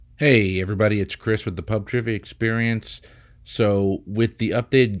Hey everybody, it's Chris with the Pub Trivia Experience. So with the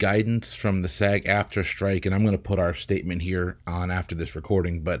updated guidance from the SAG-AFTRA strike, and I'm going to put our statement here on after this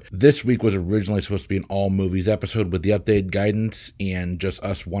recording, but this week was originally supposed to be an all movies episode. With the updated guidance and just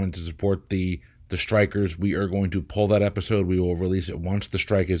us wanting to support the strikers, we are going to pull that episode. We will release it once the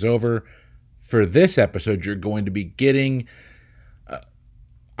strike is over. For this episode, you're going to be getting,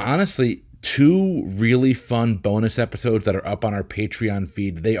 honestly, two really fun bonus episodes that are up on our Patreon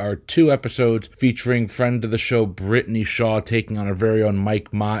feed. They are two episodes featuring friend of the show Brittany Shaw taking on our very own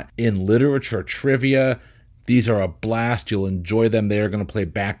Mike Mott in literature trivia. These are a blast. You'll enjoy them. They are going to play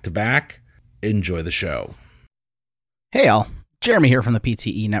back to back. Enjoy the show. Hey all, Jeremy here from the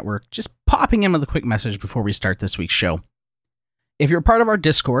PTE network, just popping in with a quick message before we start this week's show. If you're part of our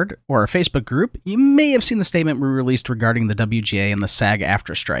Discord or our Facebook group, you may have seen the statement we released regarding the WGA and the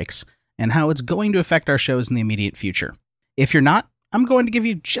SAG-AFTRA strikes, and how it's going to affect our shows in the immediate future. If you're not, I'm going to give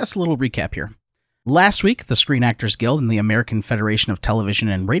you just a little recap here. Last week, the Screen Actors Guild and the American Federation of Television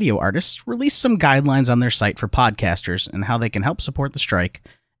and Radio Artists released some guidelines on their site for podcasters and how they can help support the strike,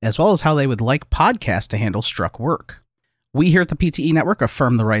 as well as how they would like podcasts to handle struck work. We here at the PTE Network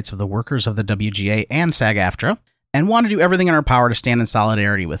affirm the rights of the workers of the WGA and SAG-AFTRA, and want to do everything in our power to stand in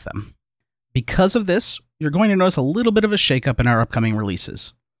solidarity with them. Because of this, you're going to notice a little bit of a shakeup in our upcoming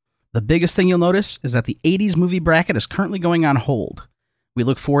releases. The biggest thing you'll notice is that the 80s movie bracket is currently going on hold. We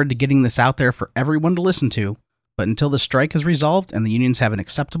look forward to getting this out there for everyone to listen to, but until the strike is resolved and the unions have an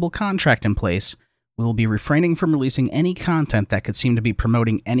acceptable contract in place, we will be refraining from releasing any content that could seem to be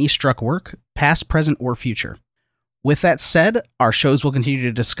promoting any struck work, past, present, or future. With that said, our shows will continue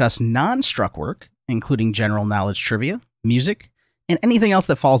to discuss non-struck work, including general knowledge trivia, music, and anything else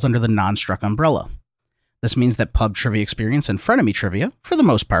that falls under the non-struck umbrella. This means that Pub Trivia Experience and Frenemy Trivia, for the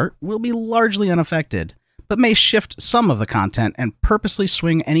most part, will be largely unaffected, but may shift some of the content and purposely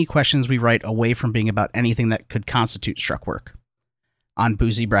swing any questions we write away from being about anything that could constitute struck work. On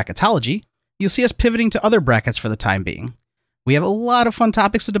Boozy Bracketology, you'll see us pivoting to other brackets for the time being. We have a lot of fun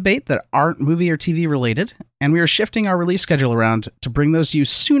topics to debate that aren't movie or TV related, and we are shifting our release schedule around to bring those to you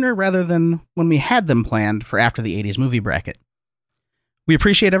sooner rather than when we had them planned for after the 80s movie bracket. We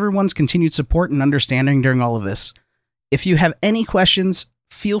appreciate everyone's continued support and understanding during all of this. If you have any questions,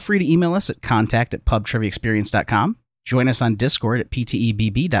 feel free to email us at contact@pubtriviaexperience.com, join us on Discord at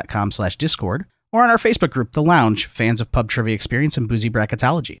ptebb.com/discord, or on our Facebook group, The Lounge, fans of Pub Trivia Experience and Boozy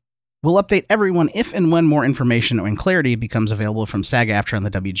Bracketology. We'll update everyone if and when more information and clarity becomes available from SAG-AFTRA and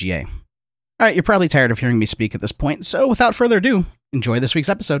the WGA. Alright, you're probably tired of hearing me speak at this point, so without further ado, enjoy this week's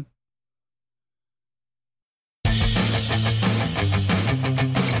episode.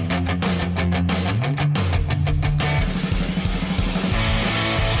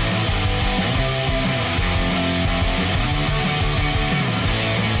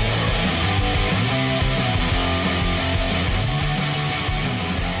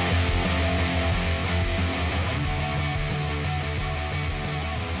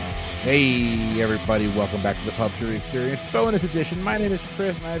 Hey everybody, welcome back to the Pub Trivia Experience bonus edition. My name is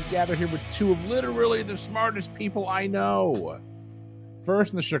Chris, and I've gathered here with two of literally the smartest people I know.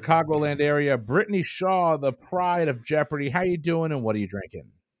 First, in the Chicagoland area, Brittany Shaw, the pride of Jeopardy. How you doing, and what are you drinking?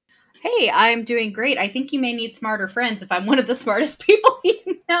 Hey, I'm doing great. I think you may need smarter friends if I'm one of the smartest people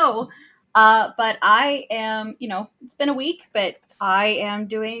you know. But I am, it's been a week, but I am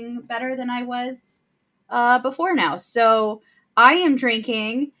doing better than I was before now. So I am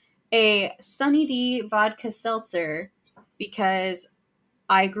drinking a Sunny D vodka seltzer because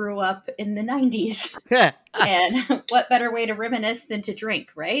I grew up in the 90s. And what better way to reminisce than to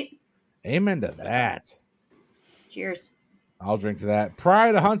drink, right? Amen to that. Cheers. I'll drink to that.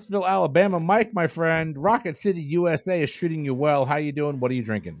 Pride of Huntsville, Alabama. Mike, my friend, Rocket City, USA is treating you well. How you doing? What are you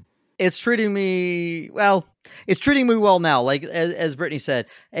drinking? It's treating me well now. Like as Brittany said,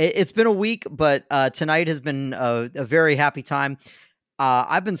 it's been a week, but tonight has been a very happy time.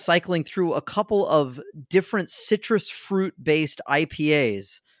 I've been cycling through a couple of different citrus fruit based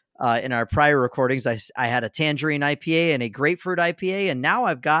IPAs. In our prior recordings, I had a tangerine IPA and a grapefruit IPA, and now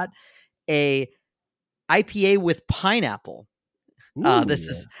I've got a IPA with pineapple. This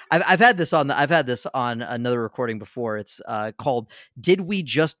is I've had this on another recording before. It's called "Did We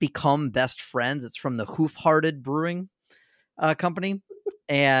Just Become Best Friends?" It's from the Hoof Hearted Brewing Company,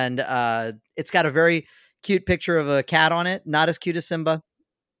 and it's got a very cute picture of a cat on it. Not as cute as Simba,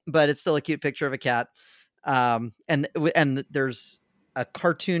 but it's still a cute picture of a cat. And there's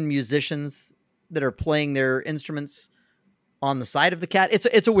cartoon musicians that are playing their instruments on the side of the cat.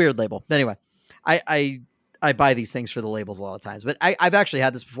 It's a weird label. But anyway, I buy these things for the labels a lot of times, but I've actually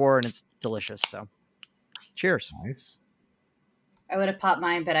had this before and it's delicious. So cheers. Nice. I would have popped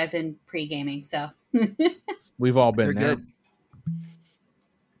mine, but I've been pre-gaming, so. We've all been Very there. good.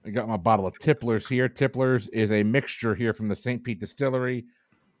 I got my bottle of Tipplers here. Tipplers is a mixture here from the St. Pete Distillery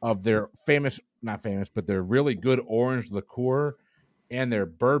of their not famous, but their really good orange liqueur, and their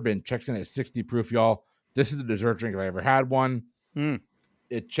bourbon checks in at 60 proof, y'all. This is the dessert drink if I ever had one.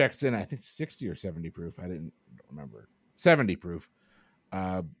 It checks in, I think, 60 or 70 proof. I don't remember. 70 proof.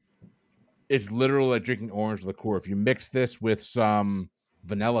 It's literally like drinking orange liqueur. If you mix this with some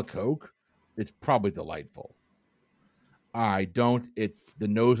vanilla Coke, it's probably delightful. The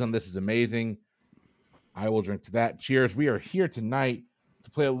nose on this is amazing. I will drink to that. Cheers. We are here tonight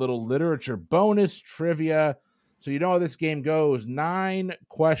to play a little literature bonus trivia. So you know how this game goes. 9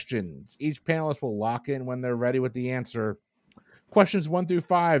 questions. Each panelist will lock in when they're ready with the answer. Questions 1 through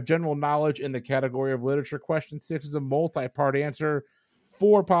 5, general knowledge in the category of literature. Question 6 is a multi-part answer.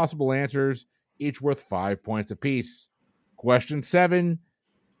 4 possible answers, each worth 5 points apiece. Question 7,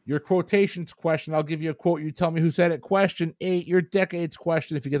 your quotations question. I'll give you a quote. You tell me who said it. Question 8, your decades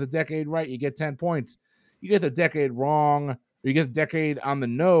question. If you get the decade right, you get 10 points. You get the decade wrong, or you get the decade on the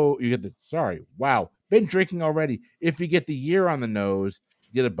nose. Been drinking already. If you get the year on the nose,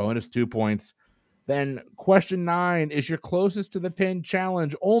 you get a bonus 2 points. Then question 9 is your closest to the pin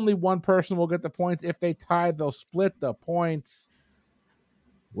challenge. Only one person will get the points. If they tie, they'll split the points.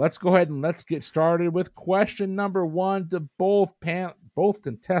 Let's go ahead and let's get started with question number 1 to both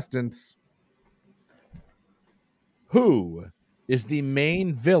contestants. Who is the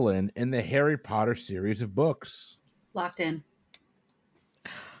main villain in the Harry Potter series of books? Locked in.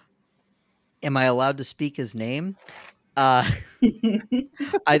 Am I allowed to speak his name? I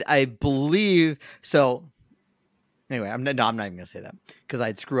believe so. Anyway, I'm not even going to say that because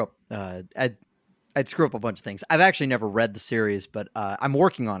I'd screw up. I'd screw up a bunch of things. I've actually never read the series, but I'm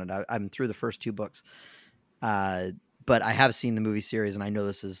working on it. I'm through the first 2 books, but I have seen the movie series, and I know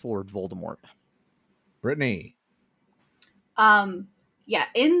this is Lord Voldemort. Brittany. Yeah,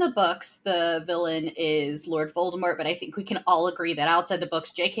 in the books, the villain is Lord Voldemort, but I think we can all agree that outside the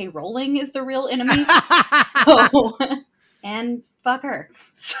books, J.K. Rowling is the real enemy. So, and fuck her.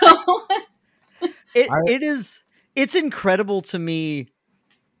 So it's incredible to me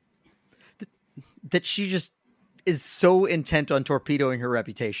that she just is so intent on torpedoing her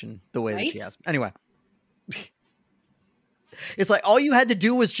reputation the way that she has. Anyway, it's like all you had to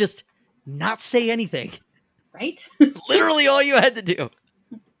do was just not say anything. Right? Literally all you had to do.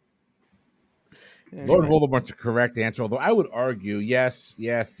 Lord Voldemort's the correct answer, although I would argue, yes,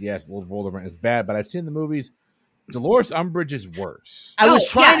 Lord Voldemort is bad, but I've seen the movies. Dolores Umbridge is worse.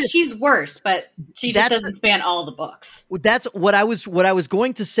 She's worse, but she just doesn't span all the books. That's what I was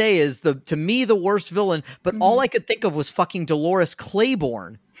going to say is to me the worst villain, but all I could think of was fucking Dolores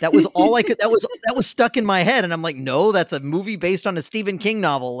Claiborne. That was all I could that was stuck in my head, and I'm like, no, that's a movie based on a Stephen King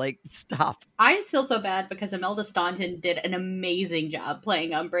novel. Like, stop. I just feel so bad because Imelda Staunton did an amazing job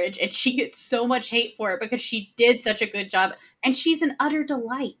playing Umbridge, and she gets so much hate for it because she did such a good job, and she's an utter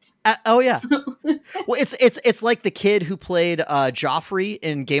delight. Oh yeah. Well, it's like the kid who played Joffrey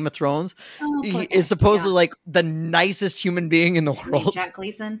in Game of Thrones. He is supposedly like the nicest human being in the world. Jack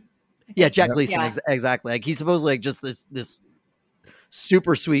Gleason. Yeah, Jack Gleason. Yeah. Exactly. Like he's supposedly like just this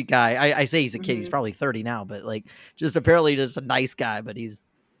super sweet guy. I say he's a kid. He's probably 30 now, but like just apparently just a nice guy. But he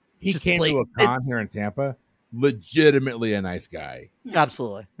came to a con here in Tampa. Legitimately a nice guy.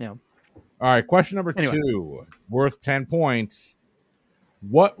 Absolutely. Yeah. All right. Question number 2, worth 10 points.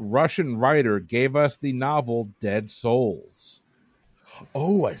 What Russian writer gave us the novel Dead Souls?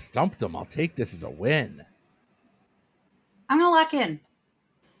 Oh, I stumped him. I'll take this as a win. I'm gonna lock in.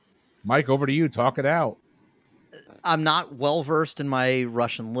 Mike, over to you. Talk it out. I'm not well versed in my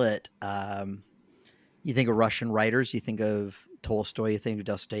Russian lit. You think of Russian writers, you think of Tolstoy, you think of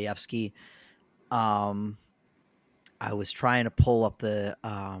Dostoevsky. I was trying to pull up the.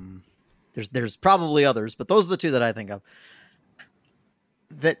 There's probably others, but those are the 2 that I think of.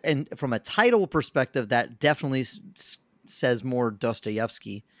 That and from a title perspective, that definitely says more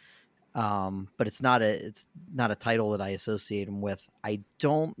Dostoevsky. But it's not a title that I associate him with. I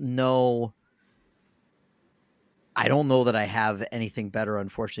don't know that I have anything better,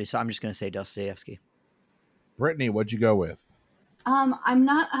 unfortunately. So I'm just going to say Dostoevsky. Brittany, what'd you go with? I'm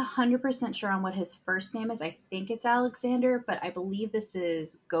not 100% sure on what his first name is. I think it's Alexander, but I believe this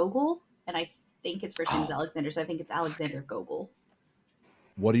is Gogol, and I think his first name is Alexander, so I think it's Alexander Gogol.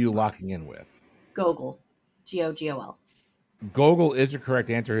 What are you locking in with? Gogol. Gogol. Gogol is the correct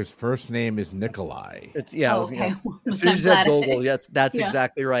answer. His first name is Nikolai. Okay. As soon as you said Gogol, yes, that's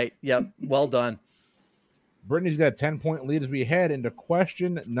exactly right. Yep. Well done. Brittany's got a 10-point lead as we head into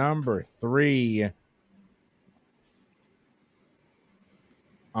question number 3.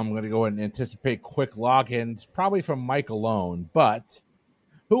 I'm going to go ahead and anticipate quick logins, probably from Mike alone. But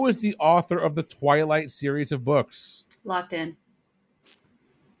who is the author of the Twilight series of books? Locked in.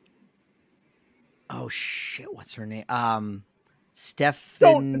 Oh shit! What's her name?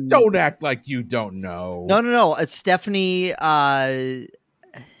 Stephen. Don't act like you don't know. No. It's Stephanie. I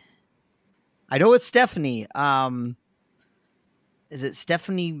know it's Stephanie. Is it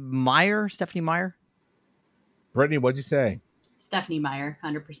Stephanie Meyer? Stephanie Meyer? Brittany, what'd you say? Stephanie Meyer,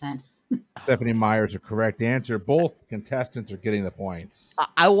 100%. Stephanie Meyer is a correct answer. Both contestants are getting the points.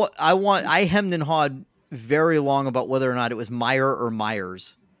 I hemmed and hawed very long about whether or not it was Meyer or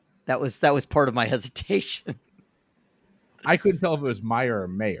Myers. That was part of my hesitation. I couldn't tell if it was Meyer or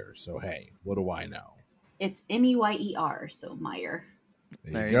Mayer, so hey, what do I know? It's Meyer, so Meyer.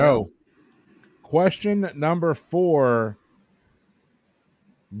 There you go. Question number 4.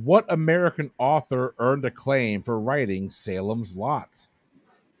 What American author earned acclaim for writing Salem's Lot?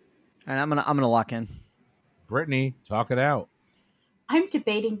 And I'm gonna lock in. Brittany, talk it out. I'm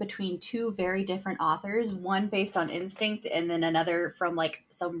debating between two very different authors, one based on instinct and then another from like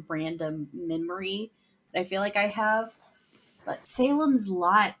some random memory that I feel like I have. But Salem's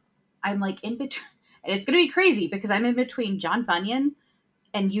Lot, I'm like in between, and it's going to be crazy because I'm in between John Bunyan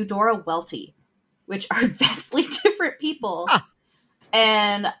and Eudora Welty, which are vastly different people.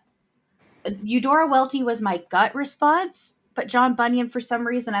 And Eudora Welty was my gut response, but John Bunyan, for some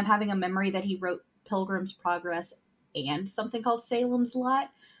reason, I'm having a memory that he wrote Pilgrim's Progress and something called Salem's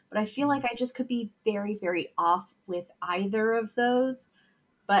Lot. But I feel like I just could be very, very off with either of those.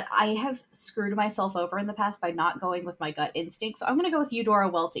 But I have screwed myself over in the past by not going with my gut instinct. So I'm going to go with Eudora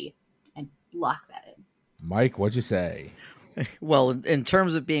Welty and lock that in. Mike, what'd you say? Well, in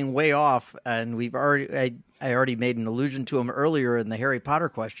terms of being way off, and I already made an allusion to him earlier in the Harry Potter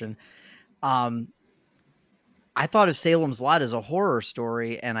question. I thought of Salem's Lot as a horror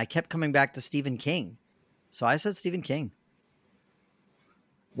story, and I kept coming back to Stephen King. So I said Stephen King.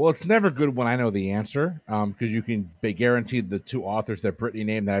 Well, it's never good when I know the answer, because you can be guaranteed the two authors that Brittany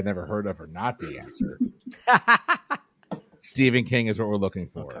named that I've never heard of are not the answer. Stephen King is what we're looking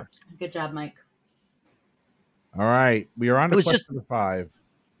for. Okay. Good job, Mike. All right. We are on to question number 5.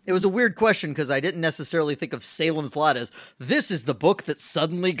 It was a weird question because I didn't necessarily think of Salem's Lot as this is the book that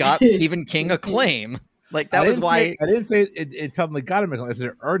suddenly got Stephen King acclaim. Like that was why I didn't say it suddenly got him acclaim.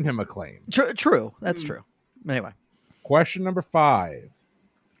 It earned him acclaim. True. That's true. Anyway. Question number 5.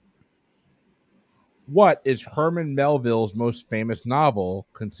 What is Herman Melville's most famous novel,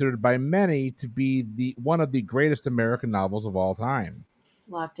 considered by many to be one of the greatest American novels of all time?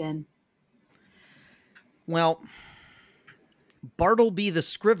 Locked in. Well, Bartleby the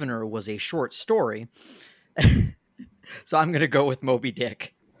Scrivener was a short story. So I'm going to go with Moby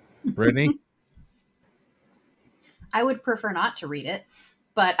Dick. Brittany? I would prefer not to read it,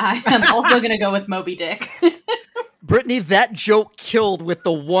 but I am also going to go with Moby Dick. Brittany, that joke killed with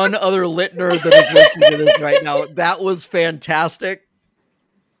the one other lit nerd that is listening to this right now. That was fantastic.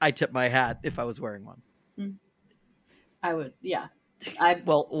 I tip my hat if I was wearing one. I would, yeah. I'm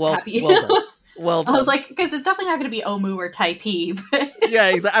happy. Well done. Well done. I was like, because it's definitely not going to be Omu or Taipei. But yeah,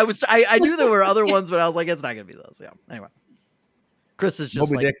 exactly. I knew there were other ones, but I was like, it's not going to be those. Yeah. Anyway, Chris is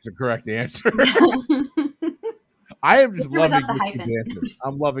just Moby Dick's the correct answer. I am just loving the banter.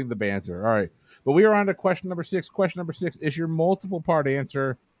 I'm loving the banter. All right. But we are on to question number 6. Question number 6 is your multiple part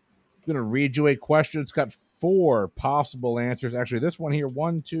answer. I'm going to read you a question. It's got 4 possible answers. Actually, this one here,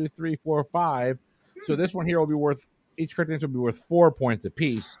 1, 2, 3, 4, 5. So this one here will be worth, each correct answer will be worth 4 points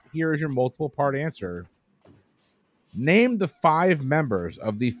apiece. Here is your multiple part answer. Name the 5 members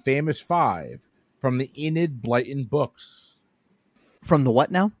of the famous 5 from the Enid Blyton books. From the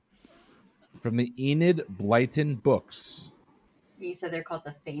what now? From the Enid Blyton books. You said they're called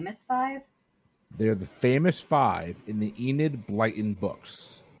the Famous 5? They're the famous 5 in the Enid Blyton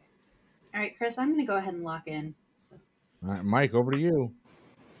books. All right, Chris, I'm going to go ahead and lock in. So. All right, Mike, over to you.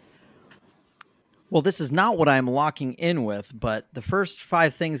 Well, this is not what I'm locking in with, but the first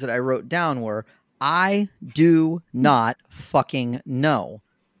 5 things that I wrote down were, I do not fucking know.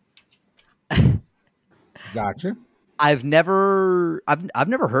 Gotcha. I've never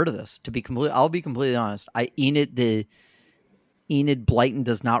heard of this, I'll be completely honest. Enid Blyton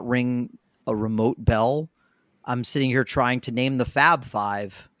does not ring a remote bell. I'm sitting here trying to name the Fab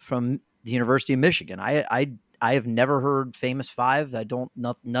 5 from the University of Michigan. I have never heard Famous 5.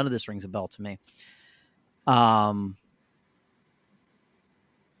 None of this rings a bell to me. So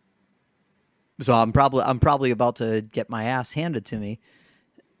I'm probably about to get my ass handed to me.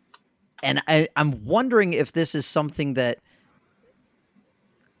 And I'm wondering if this is something that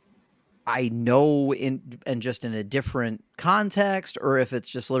I know and just in a different context, or if it's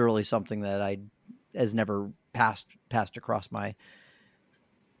just literally something that I has never passed across my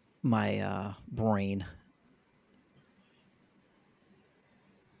brain.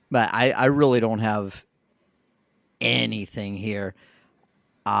 But I really don't have anything here.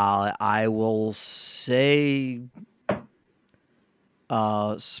 I will say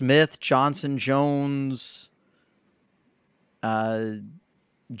Smith, Johnson, Jones,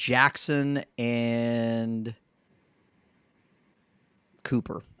 Jackson, and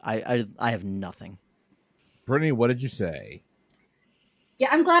Cooper. I have nothing. Brittany, what did you say? Yeah,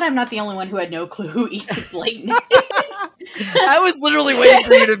 I'm glad I'm not the only one who had no clue who Enid Blyton is. I was literally waiting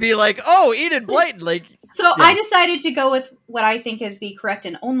for you to be like, "Oh, Enid Blyton!" Like, so yeah. I decided to go with what I think is the correct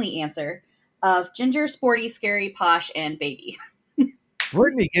and only answer of Ginger, Sporty, Scary, Posh, and Baby.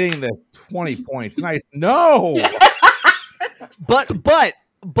 Brittany getting the 20 points. Nice. No.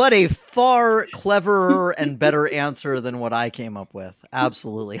 But a far cleverer and better answer than what I came up with.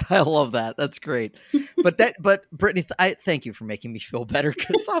 Absolutely. I love that. That's great. But Brittany, I thank you for making me feel better,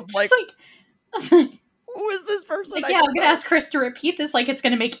 because I'm like, who is this person? Like, yeah, I'm going to ask Chris to repeat this like it's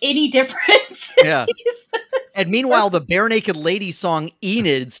going to make any difference. Yeah. And meanwhile, the Bare Naked Lady song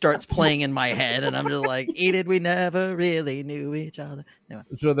Enid starts playing in my head, and I'm just like, Enid, we never really knew each other. Anyway.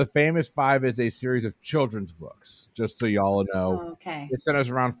 So the Famous Five is a series of children's books, just so y'all know. Oh, okay. It centers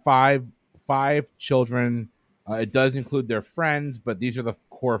around five children. It does include their friends, but these are the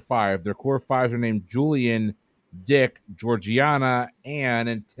core five. Their core fives are named Julian, Dick, Georgiana, Anne,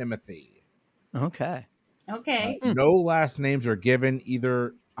 and Timothy. Okay. No last names are given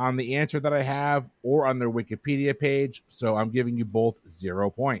either on the answer that I have or on their Wikipedia page, so I'm giving you both 0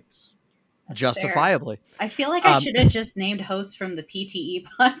 points. That's justifiably. Fair. I feel like I should have just named hosts from the PTE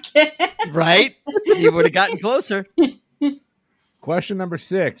podcast. Right? You would have gotten closer. Question number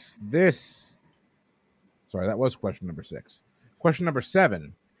 6. Sorry, that was question number 6. Question number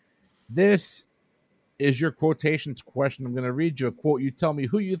 7. This is your quotations question. I'm going to read you a quote. You tell me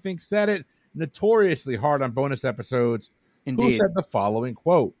who you think said it. Notoriously hard on bonus episodes. Indeed. Who said the following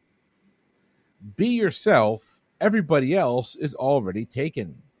quote? Be yourself. Everybody else is already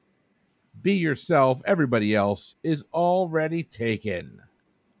taken. Be yourself. Everybody else is already taken.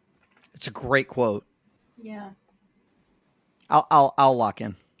 It's a great quote. Yeah. I'll lock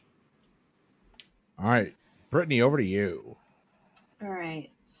in. All right, Brittany, over to you. All right.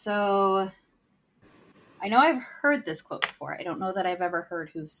 So I know I've heard this quote before. I don't know that I've ever heard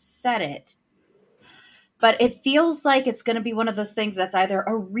who said it. But it feels like it's going to be one of those things that's either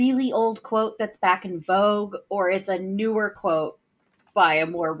a really old quote that's back in vogue, or it's a newer quote by a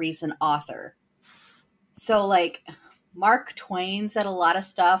more recent author. So, like, Mark Twain said a lot of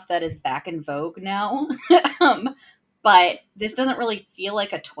stuff that is back in vogue now. But this doesn't really feel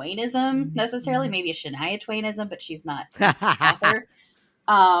like a Twainism necessarily. Maybe a Shania Twainism, but she's not an author.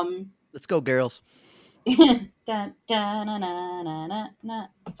 Let's go, girls. Dun, dun, na, na, na, na, na.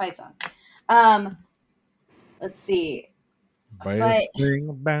 Fight song. Let's see. Best thing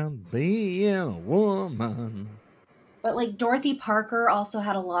about being a woman. But like Dorothy Parker also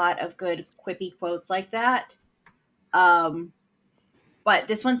had a lot of good quippy quotes like that. But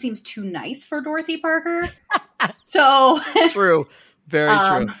this one seems too nice for Dorothy Parker. So true. Very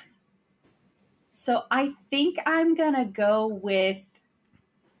true. So I think I'm gonna go with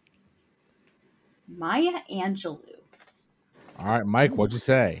Maya Angelou. All right, Mike, what'd you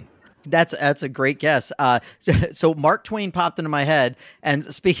say? That's a great guess. So Mark Twain popped into my head, and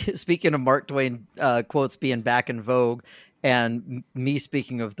speaking of Mark Twain quotes being back in vogue, and me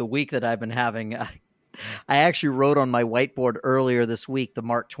speaking of the week that I've been having, I actually wrote on my whiteboard earlier this week the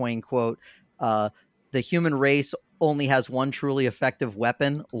Mark Twain quote: "The human race only has one truly effective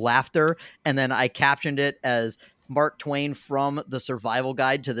weapon, laughter," and then I captioned it as Mark Twain from the Survival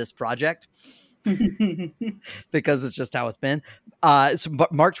Guide to This Project. Because it's just how it's been. So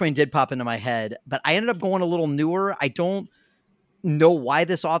Mark Twain did pop into my head, but I ended up going a little newer. I don't know why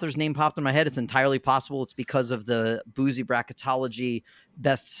this author's name popped in my head. It's entirely possible it's because of the Boozy Bracketology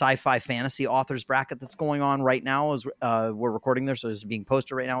best sci-fi fantasy authors bracket that's going on right now as we're recording this. So it's being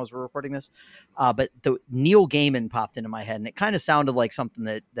posted right now as we're recording this. But the Neil Gaiman popped into my head, and it kind of sounded like something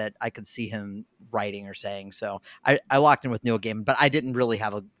that I could see him writing or saying. So I locked in with Neil Gaiman, but I didn't really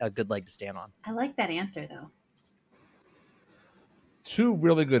have a good leg to stand on. I like that answer, though. 2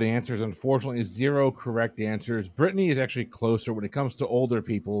 really good answers. Unfortunately, 0 correct answers. Brittany is actually closer when it comes to older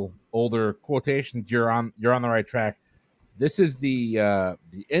people, older quotations. You're on the right track. This is the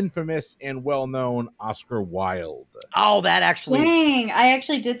infamous and well-known Oscar Wilde. Oh, that actually... Dang, I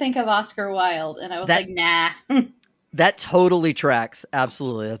actually did think of Oscar Wilde, and I was like, nah. That totally tracks.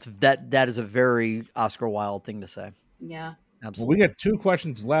 Absolutely. That is a very Oscar Wilde thing to say. Yeah. Well, Absolutely. we got 2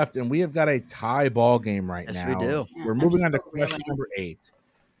 questions left, and we have got a tie ball game right Yes, now. we do. Yeah, We're I'm moving just on to still reeling. question number 8.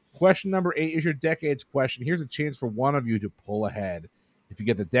 Question number 8 is your decades question. Here's a chance for one of you to pull ahead. If you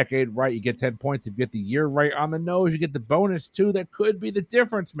get the decade right, you get 10 points. If you get the year right on the nose, you get the bonus 2. That could be the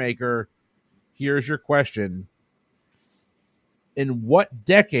difference maker. Here's your question. In what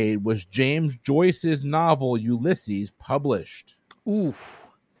decade was James Joyce's novel Ulysses published? Ooh.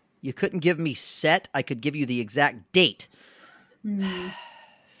 You couldn't give me set. I could give you the exact date.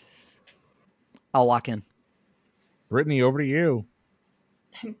 I'll lock in. Brittany, over to you.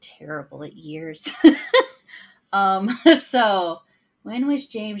 I'm terrible at years. So when was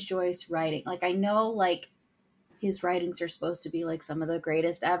James Joyce writing? Like, I know, like, his writings are supposed to be like some of the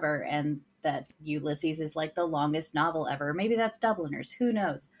greatest ever, and that Ulysses is like the longest novel ever. Maybe that's Dubliners. Who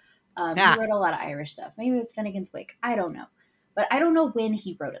knows? He wrote a lot of Irish stuff. Maybe it was Finnegan's Wake. I don't know. But I don't know when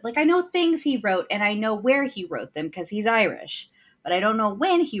he wrote it. Like, I know things he wrote, and I know where he wrote them because he's Irish. But I don't know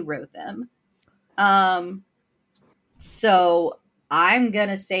when he wrote them. So I'm going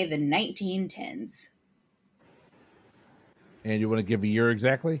to say the 1910s. And you want to give a year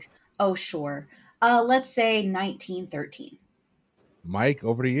exactly? Oh, sure. Let's say 1913. Mike,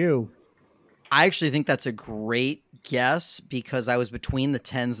 over to you. I actually think that's a great guess because I was between the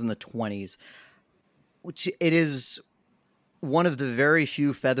 10s and the 20s, which it is one of the very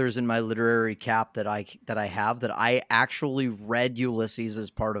few feathers in my literary cap that I have that I actually read Ulysses as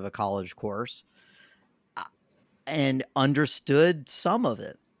part of a college course and understood some of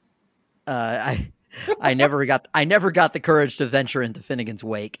it. I never got the courage to venture into Finnegan's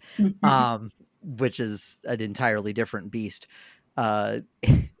Wake, which is an entirely different beast.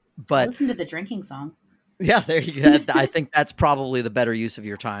 But listen to the drinking song. Yeah, there you go. I think that's probably the better use of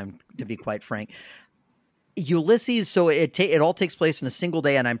your time, to be quite frank. Ulysses, so it all takes place in a single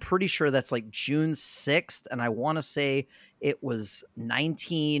day, and I'm pretty sure that's like June 6th, and I want to say it was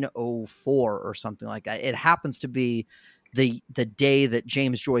 1904 or something like that. It happens to be the day that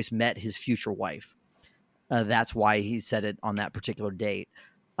James Joyce met his future wife. That's why he said it on that particular date.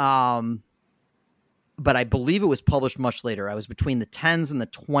 But I believe it was published much later. I was between the 10s and the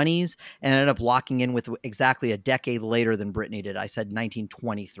 20s and ended up locking in with exactly a decade later than Brittany did. I said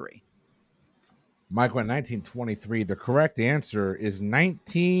 1923. Mike went 1923. The correct answer is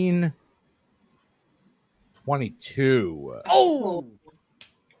 1922. Oh!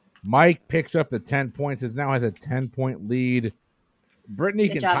 Mike picks up the 10 points. It now has a 10-point lead. Brittany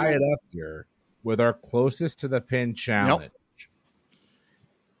Good can job, tie Mike. it up here with our closest to the pin challenge. Nope.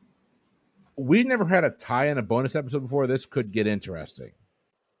 We've never had a tie in a bonus episode before. This could get interesting.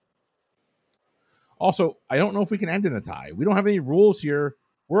 Also, I don't know if we can end in a tie. We don't have any rules here.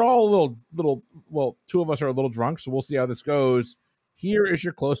 We're all a little, well, 2 of us are a little drunk, so we'll see how this goes. Here is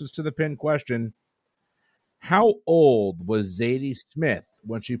your closest to the pin question. How old was Zadie Smith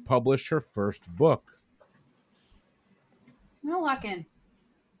when she published her first book? I'm gonna lock in.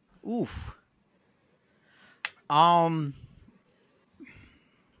 Oof.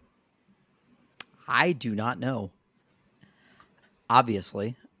 I do not know.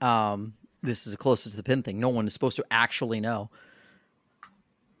 Obviously, this is the closest to the pin thing. No one is supposed to actually know.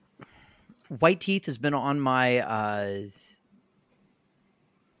 White Teeth has been on my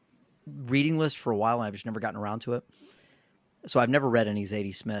reading list for a while, and I've just never gotten around to it. So I've never read any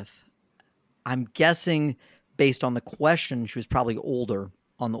Zadie Smith. I'm guessing, based on the question, she was probably older,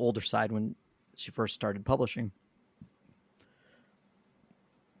 on the older side when she first started publishing.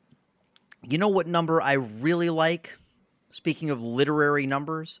 You know what number I really like? Speaking of literary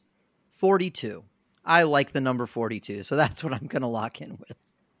numbers, 42. I like the number 42, so that's what I'm going to lock in with.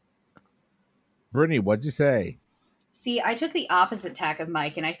 Brittany, what'd you say? See, I took the opposite tack of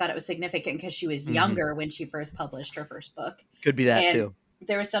Mike, and I thought it was significant because she was younger when she first published her first book. Could be that, too.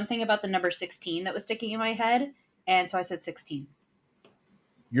 There was something about the number 16 that was sticking in my head, and so I said 16.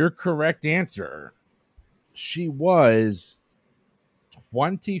 Your correct answer. She was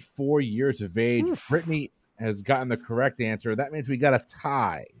 24 years of age. Oof. Brittany has gotten the correct answer. That means we got a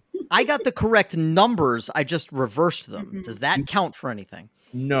tie. I got the correct numbers. I just reversed them. Mhm. Does that count for anything?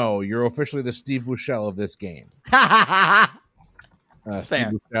 No, you're officially the Steve Bushell of this game. Steve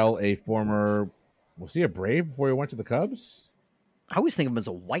Fair. Bushell, a former, was he a Brave before he went to the Cubs? I always think of him as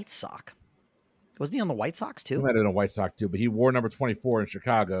a White Sox. Wasn't he on the White Sox, He too? might have been a White Sox too, but he wore number 24 in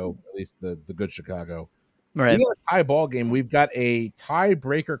Chicago, at least the good Chicago. Right. We got a tie ball game. We've got a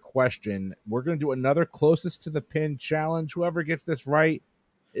tiebreaker question. We're going to do another closest to the pin challenge. Whoever gets this right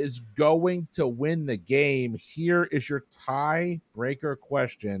is going to win the game. Here is your tiebreaker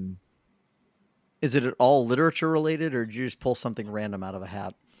question. Is it at all literature related, or did you just pull something random out of a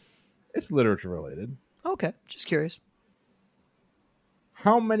hat? It's literature related. Okay, just curious.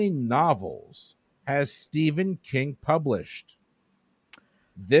 How many novels has Stephen King published?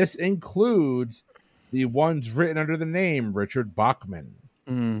 This includes the ones written under the name Richard Bachman.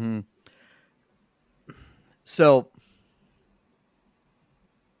 Mm-hmm. So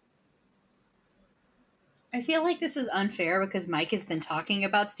I feel like this is unfair because Mike has been talking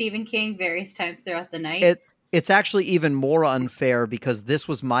about Stephen King various times throughout the night. It's actually even more unfair because this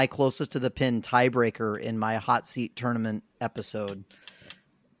was my closest to the pin tiebreaker in my hot seat tournament episode.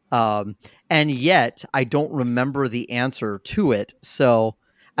 And yet I don't remember the answer to it. So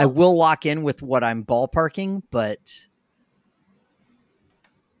I will lock in with what I'm ballparking, but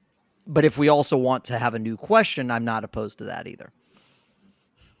if we also want to have a new question, I'm not opposed to that either.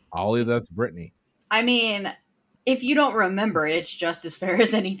 I'll leave that to Brittany. I mean, if you don't remember it, it's just as fair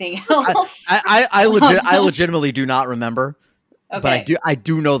as anything else. I legitimately do not remember, okay. But I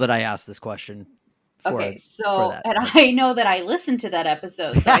do know that I asked this question. And I know that I listened to that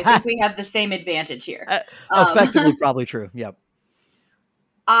episode, so I think we have the same advantage here. Effectively, probably true. Yep.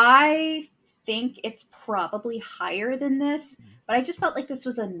 I think it's probably higher than this, but I just felt like this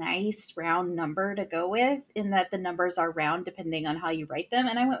was a nice round number to go with, in that the numbers are round depending on how you write them,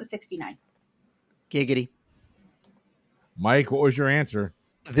 and I went with 69. Giggity. Mike, what was your answer?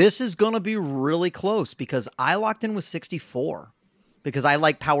 This is going to be really close because I locked in with 64 because I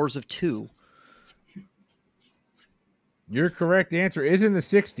like powers of 2. Your correct answer is in the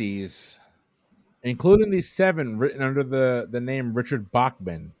 60s, including the 7 written under the name Richard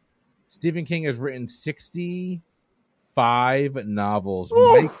Bachman. Stephen King has written 65 novels.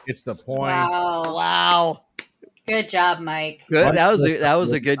 Woo! Mike gets the point. Wow. Good job, Mike. Good. That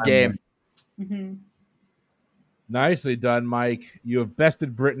was a good game. Mm-hmm. Nicely done, Mike. You have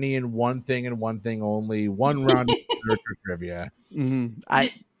bested Brittany in one thing and one thing only. One round of literature trivia. Mm-hmm.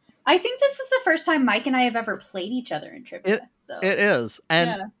 I think this is the first time Mike and I have ever played each other in trivia. It is.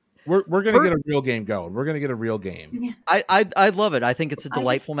 And we're going to get a real game going. We're going to get a real game. Yeah. I love it. I think it's a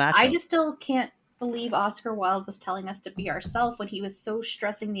delightful match. I just still can't believe Oscar Wilde was telling us to be ourselves when he was so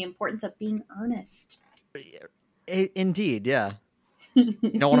stressing the importance of being earnest. Indeed, yeah. You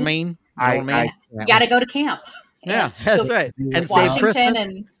know what I mean? You got to go to camp. Yeah, that's right. And save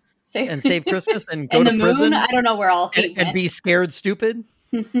Christmas. And save Christmas and go to prison. Moon, I don't know where all hate and be scared stupid.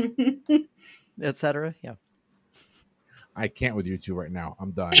 Etc. Yeah. I can't with you two right now.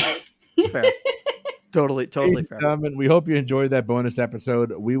 I'm done. Fair. Totally fair. Gentlemen, we hope you enjoyed that bonus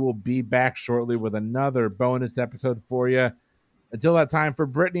episode. We will be back shortly with another bonus episode for you. Until that time, for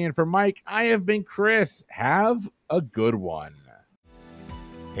Brittany and for Mike, I have been Chris. Have a good one.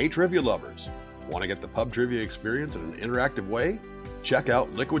 Hey, trivia lovers. Want to get the pub trivia experience in an interactive way? Check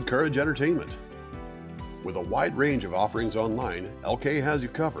out Liquid Courage Entertainment. With a wide range of offerings online, LK has you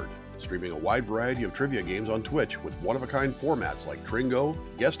covered, streaming a wide variety of trivia games on Twitch with one-of-a-kind formats like Tringo,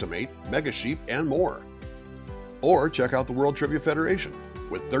 Guesstimate, Mega Sheep, and more. Or check out the World Trivia Federation.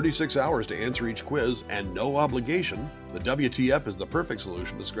 With 36 hours to answer each quiz and no obligation, the WTF is the perfect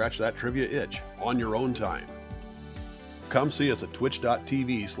solution to scratch that trivia itch on your own time. Come see us at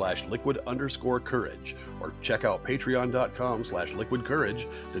twitch.tv/liquid_courage or check out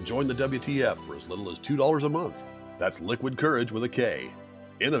patreon.com/liquidcourage to join the WTF for as little as $2 a month. That's Liquid Courage with a K.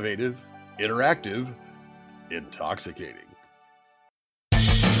 Innovative, interactive, intoxicating.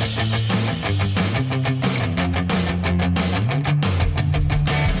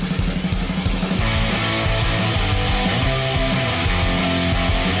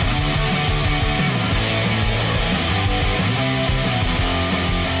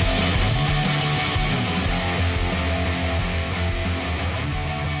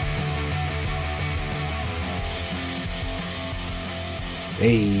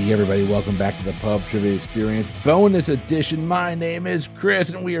 Hey everybody, welcome back to the Pub Trivia Experience Bonus Edition. My name is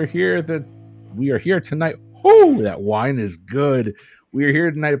Chris and we are here tonight. Oh, that wine is good. We are here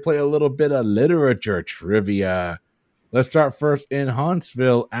tonight to play a little bit of literature trivia. Let's start first in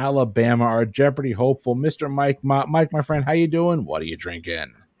Huntsville, Alabama. Our Jeopardy hopeful, Mr. Mike. Mike, my friend, how you doing? What are you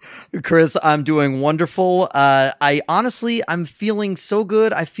drinking? Chris, I'm doing wonderful. I'm feeling so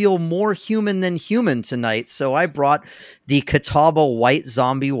good. I feel more human than human tonight. So I brought the Catawba White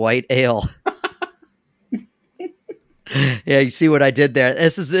Zombie White Ale. Yeah, you see what I did there.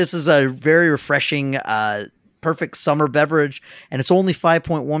 This is a very refreshing, perfect summer beverage, and it's only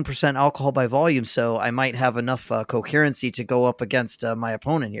 5.1% alcohol by volume. So I might have enough coherency to go up against my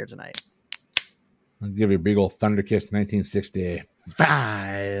opponent here tonight. I'll give you a big old Thunderkiss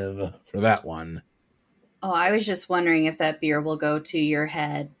 1965 for that one. Oh, I was just wondering if that beer will go to your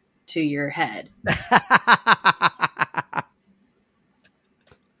head to your head.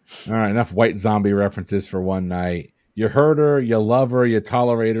 All right, enough white zombie references for one night. You heard her, you love her, you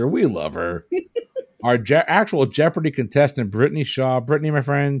tolerate her, we love her. Our actual Jeopardy contestant, Brittany Shaw. Brittany, my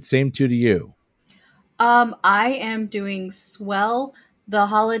friend, same to you. I am doing swell. The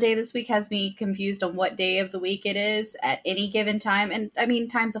holiday this week has me confused on what day of the week it is at any given time. And I mean,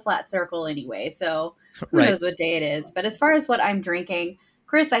 time's a flat circle anyway, so who knows what day it is. But as far as what I'm drinking,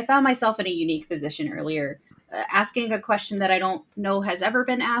 Chris, I found myself in a unique position earlier, asking a question that I don't know has ever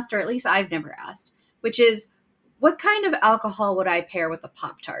been asked, or at least I've never asked, which is, what kind of alcohol would I pair with a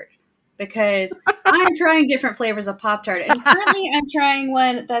Pop-Tart? Because I'm trying different flavors of Pop-Tart, and currently I'm trying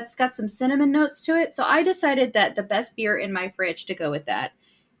one that's got some cinnamon notes to it. So I decided that the best beer in my fridge to go with that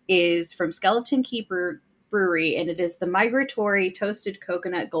is from Skeleton Key Brewery, and it is the Migratory Toasted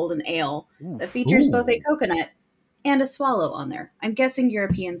Coconut Golden Ale that features both a coconut and a swallow on there. I'm guessing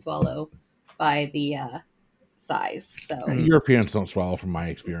European swallow by the size. So Europeans don't swallow, from my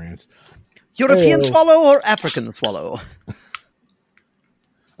experience. European swallow or African swallow?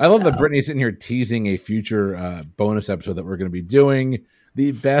 I love that Brittany's sitting here teasing a future bonus episode that we're going to be doing.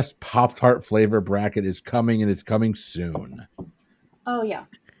 The best Pop-Tart flavor bracket is coming, and it's coming soon. Oh, yeah.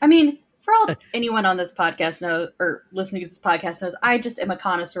 I mean, for all anyone on this podcast knows, or listening to this podcast knows, I just am a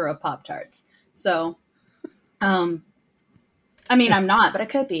connoisseur of Pop-Tarts. So, I mean, I'm not, but I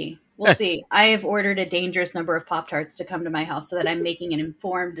could be. We'll see. I have ordered a dangerous number of Pop-Tarts to come to my house so that I'm making an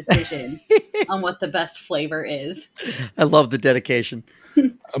informed decision on what the best flavor is. I love the dedication.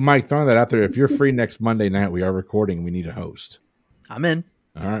 Mike, throwing that out there, if you're free next Monday night, we are recording. We need a host. I'm in.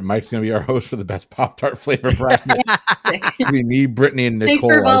 All right, Mike's going to be our host for the best Pop-Tart flavor bracket. We need Brittany and Nicole.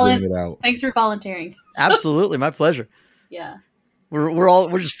 Thanks for volunteering. Absolutely, my pleasure. Yeah,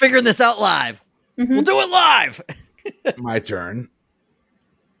 we're just figuring this out live. Mm-hmm. We'll do it live. My turn.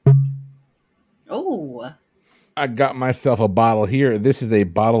 Oh. I got myself a bottle here. This is a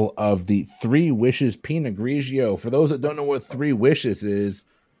bottle of the Three Wishes Pinot Grigio. For those that don't know what Three Wishes is,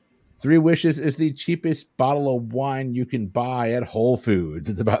 Three Wishes is the cheapest bottle of wine you can buy at Whole Foods.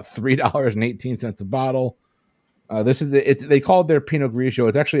 It's about $3.18 a bottle. This is they call it their Pinot Grigio.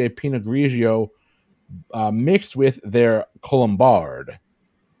 It's actually a Pinot Grigio mixed with their Colombard.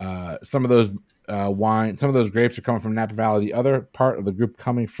 Some of those some of those grapes are coming from Napa Valley. The other part of the group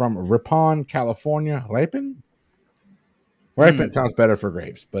coming from Ripon, California. Ripon sounds better for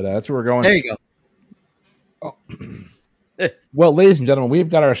grapes, but that's where we're going. There you go. Oh. Well, ladies and gentlemen, we've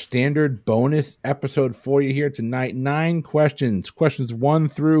got our standard bonus episode for you here tonight. 9 questions. Questions 1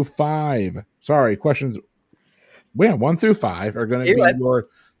 through 5. Sorry, questions 1 through 5 are going to be your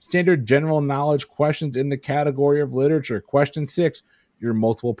standard general knowledge questions in the category of literature. Question 6, your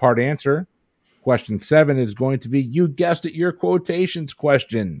multiple part answer. Question 7 is going to be, you guessed it, your quotations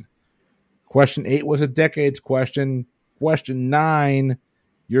question. Question 8 was a decades question. Question 9,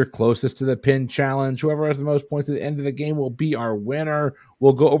 you're closest to the pin challenge. Whoever has the most points at the end of the game will be our winner.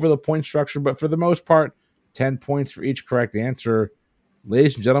 We'll go over the point structure, but for the most part, 10 points for each correct answer.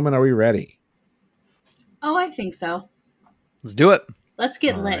 Ladies and gentlemen, are we ready? Oh, I think so. Let's do it. Let's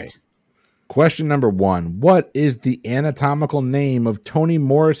get lit. Right. Question number 1. What is the anatomical name of Toni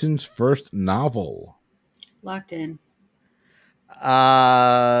Morrison's first novel? Locked in.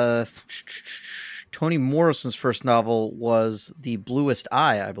 Toni Morrison's first novel was The Bluest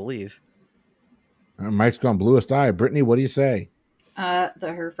Eye, I believe. Mike's gone Bluest Eye. Brittany, what do you say?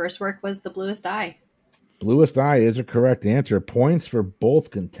 Her first work was The Bluest Eye. Bluest Eye is a correct answer. Points for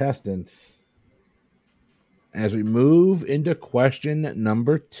both contestants. As we move into question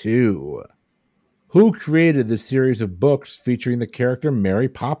number 2. Who created the series of books featuring the character Mary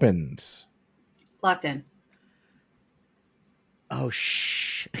Poppins? Locked in. Oh,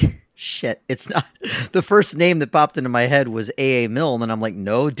 shit. It's not. The first name that popped into my head was A.A. Milne, and I'm like,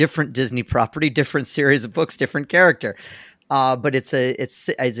 no, different Disney property, different series of books, different character. But is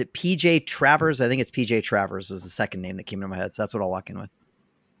it P.J. Travers? I think it's P.J. Travers was the second name that came into my head, so that's what I'll lock in with.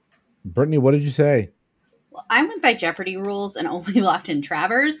 Brittany, what did you say? Well, I went by Jeopardy rules and only locked in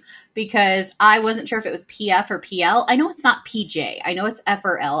Travers because I wasn't sure if it was PF or PL. I know it's not PJ. I know it's F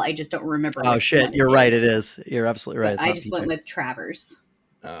or L. I just don't remember. Oh, shit. You're right. It is. You're absolutely right. I just went with Travers.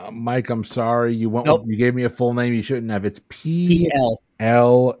 Mike, I'm sorry. You went. Nope. You gave me a full name. You shouldn't have. It's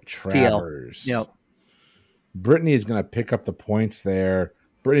P.L. Travers. Yep. Brittany is going to pick up the points there.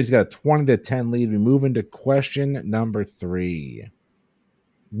 Brittany's got a 20-10 lead. We move into question number 3.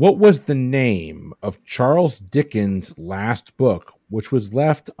 What was the name of Charles Dickens' last book, which was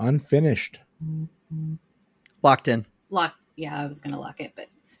left unfinished? Locked in. Yeah, I was going to lock it, but...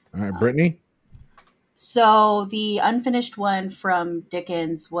 All right, Brittany? So the unfinished one from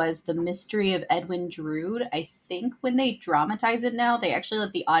Dickens was The Mystery of Edwin Drood. I think when they dramatize it now, they actually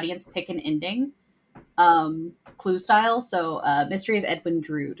let the audience pick an ending, clue style. So Mystery of Edwin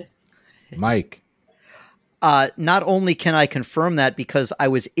Drood. Mike. Not only can I confirm that because I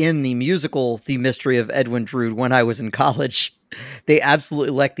was in the musical The Mystery of Edwin Drood when I was in college, they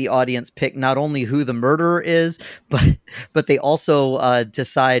absolutely let the audience pick not only who the murderer is, but they also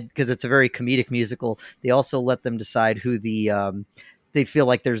decide, because it's a very comedic musical, they also let them decide who they feel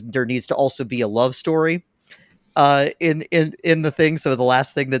like there needs to also be a love story in the thing. So the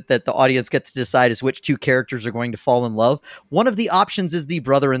last thing that the audience gets to decide is which two characters are going to fall in love. One of the options is the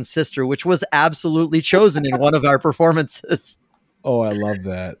brother and sister, which was absolutely chosen in one of our performances. Oh, I love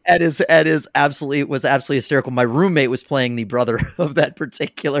that. It was absolutely hysterical. My roommate was playing the brother of that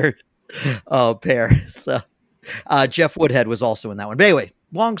particular pair. So Jeff Woodhead was also in that one. But anyway,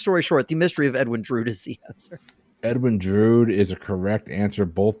 long story short, The Mystery of Edwin Drood is the answer. Edwin Drood is a correct answer.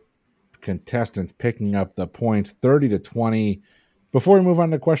 Both contestants picking up the points, 30-20. Before we move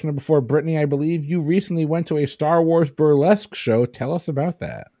on to question number 4, Brittany, I believe you recently went to a Star Wars burlesque show. Tell us about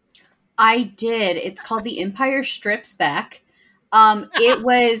that. I did. It's called The Empire Strips Back. It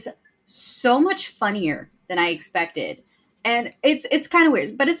was so much funnier than I expected. And it's kind of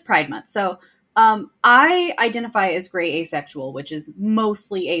weird, but it's Pride Month. So I identify as gray asexual, which is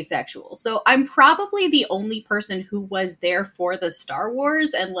mostly asexual. So I'm probably the only person who was there for the Star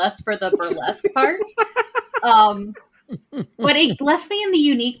Wars and less for the burlesque part. But it left me in the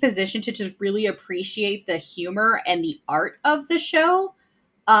unique position to just really appreciate the humor and the art of the show.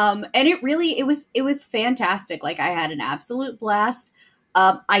 And it was fantastic. Like, I had an absolute blast.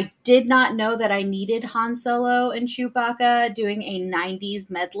 I did not know that I needed Han Solo and Chewbacca doing a 90s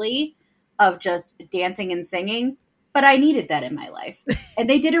medley of just dancing and singing, but I needed that in my life. And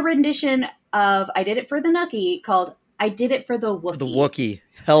they did a rendition of I Did It for the Nookie called I Did It for the Wookiee. The Wookiee.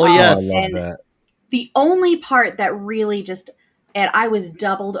 Hell yes. I love that. The only part that really and I was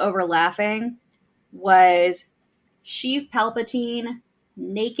doubled over laughing, was Sheev Palpatine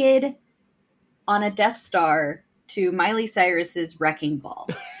naked on a Death Star to Miley Cyrus's Wrecking Ball.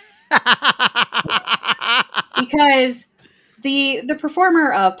 Because the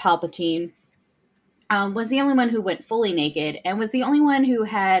performer of Palpatine was the only one who went fully naked and was the only one who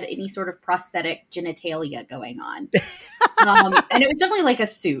had any sort of prosthetic genitalia going on. And it was definitely like a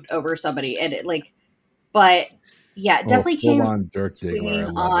suit over somebody. And but yeah, definitely came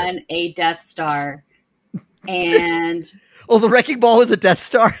swinging on a Death Star. And oh, the Wrecking Ball was a Death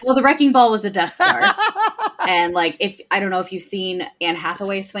Star. Well, the Wrecking Ball was a Death Star. And I don't know if you've seen Anne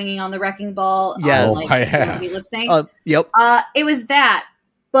Hathaway swinging on the Wrecking Ball. Yes, I have. Lip sync. Yep. It was that,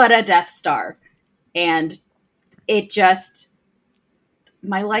 but a Death Star, and it just,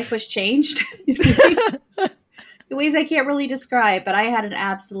 my life was changed in ways I can't really describe. But I had an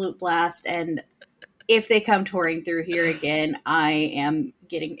absolute blast, and if they come touring through here again, I am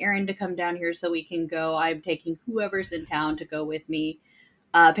getting Aaron to come down here so we can go. I'm taking whoever's in town to go with me.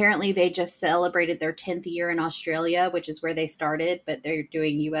 Apparently, they just celebrated their 10th year in Australia, which is where they started, but they're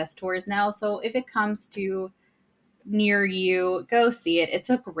doing U.S. tours now. So if it comes to near you, go see it. It's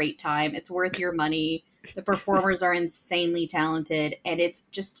a great time. It's worth your money. The performers are insanely talented, and it's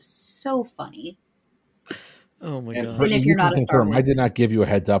just so funny. Oh my god! And if you're not a Star Wars, I did not give you a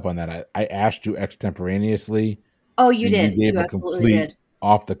heads up on that. I asked you extemporaneously. Oh, you did. You absolutely did.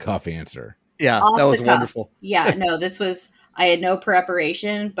 Off the cuff answer. Yeah, that was wonderful. Yeah, no, this was. I had no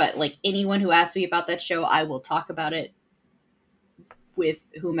preparation, but like anyone who asks me about that show, I will talk about it with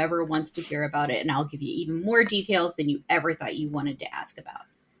whomever wants to hear about it, and I'll give you even more details than you ever thought you wanted to ask about.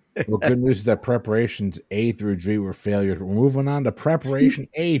 Well, good news is that preparations A through G were failures. We're moving on to preparation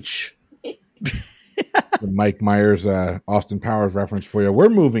H. The Mike Myers, Austin Powers reference for you. We're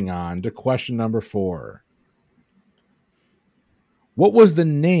moving on to question number 4. What was the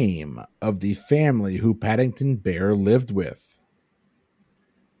name of the family who Paddington Bear lived with?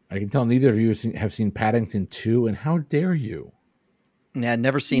 I can tell neither of you have seen Paddington 2, and how dare you? Yeah, I've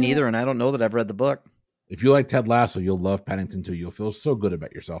never seen either, and I don't know that I've read the book. If you like Ted Lasso, you'll love Paddington 2. You'll feel so good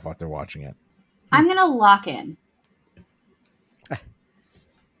about yourself after watching it. I'm going to lock in.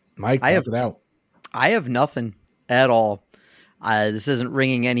 Mike, talk it out. I have nothing at all. This isn't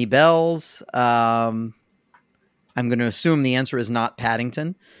ringing any bells. I'm going to assume the answer is not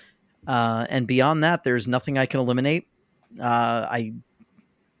Paddington. And beyond that, there's nothing I can eliminate. I'm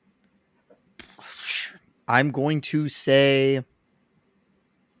going to say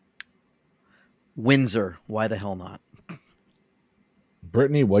Windsor. Why the hell not?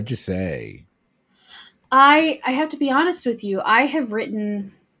 Brittany, what'd you say? I have to be honest with you. I have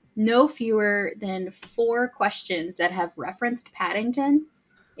written no fewer than 4 questions that have referenced Paddington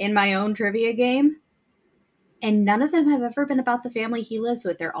in my own trivia game. And none of them have ever been about the family he lives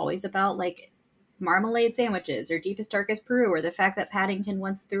with. They're always about, like, marmalade sandwiches or Deepest Darkest Peru or the fact that Paddington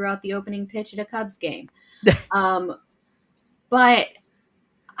once threw out the opening pitch at a Cubs game. But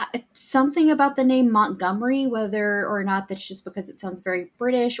something about the name Montgomery, whether or not that's just because it sounds very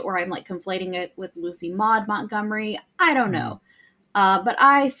British or I'm like conflating it with Lucy Maud Montgomery, I don't know. But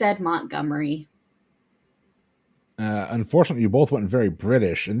I said Montgomery. Unfortunately, you both went very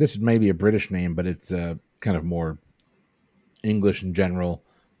British, and this is maybe a British name, but it's kind of more English in general,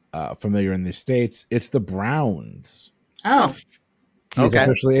 familiar in the States. It's the Browns. Oh. He's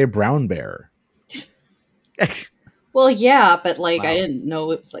officially a brown bear. Well, yeah, but like I didn't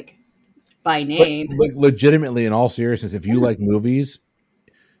know it was like by name. But legitimately, in all seriousness, if you like movies,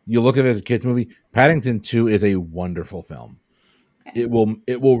 you look at it as a kid's movie. Paddington 2 is a wonderful film. Okay.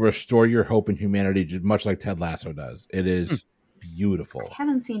 It will restore your hope in humanity, just much like Ted Lasso does. It is beautiful. I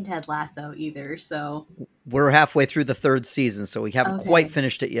haven't seen Ted Lasso either, so we're halfway through the 3rd season, so we haven't quite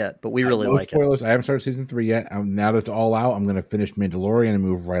finished it yet, but we really like spoilers. I haven't started season 3 yet. Now that it's all out, I'm going to finish Mandalorian and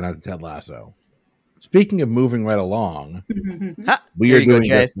move right on to Ted Lasso. Speaking of moving right along, we are doing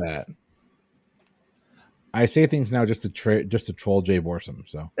just that. I say things now just to troll Jay Borsum,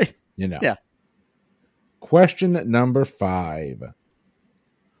 so you know. Yeah. Question number 5.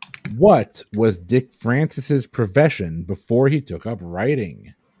 What was Dick Francis's profession before he took up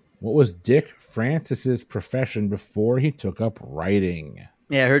writing? What was Dick Francis's profession before he took up writing?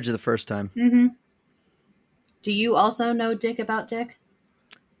 Yeah, I heard you the first time. Mm-hmm. Do you also know Dick about Dick?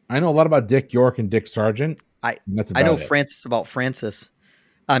 I know a lot about Dick York and Dick Sargent. I know Francis about Francis.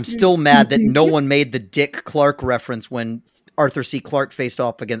 I'm still mad that no one made the Dick Clark reference when Arthur C. Clarke faced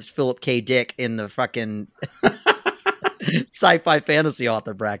off against Philip K. Dick in the fucking sci-fi fantasy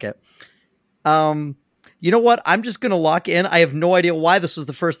author bracket. You know what? I'm just going to lock in. I have no idea why this was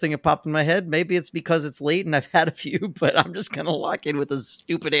the first thing that popped in my head. Maybe it's because it's late and I've had a few, but I'm just going to lock in with a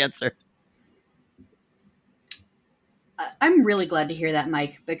stupid answer. I'm really glad to hear that,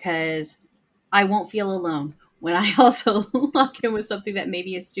 Mike, because I won't feel alone when I also lock in with something that may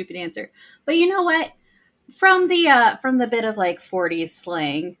be a stupid answer. But you know what? From the bit of like 40s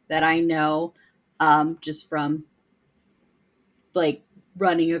slang that I know, just from like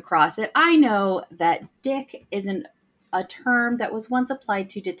running across it, I know that dick isn't a term that was once applied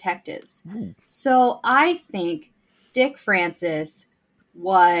to detectives. So I think Dick Francis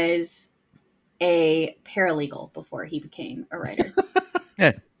was a paralegal before he became a writer.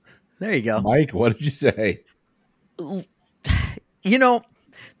 Yeah, there you go. Mike, what did you say? You know,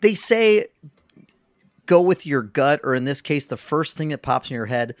 they say go with your gut, or in this case, the first thing that pops in your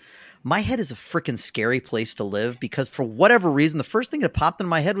head. My head is a freaking scary place to live because for whatever reason, the first thing that popped in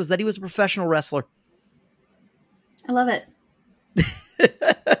my head was that he was a professional wrestler. I love it.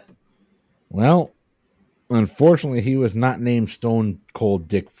 Well, unfortunately, he was not named Stone Cold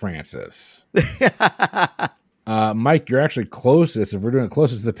Dick Francis. Mike, you're actually closest. If we're doing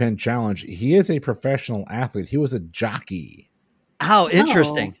closest to the pin challenge, he is a professional athlete. He was a jockey. How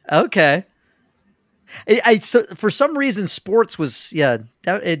interesting. Oh. Okay. So for some reason, sports was,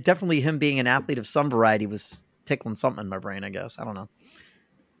 definitely him being an athlete of some variety was tickling something in my brain, I guess. I don't know.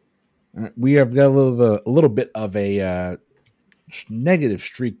 We have got a little bit of a negative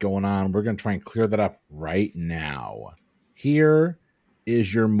streak going on. We're going to try and clear that up right now. Here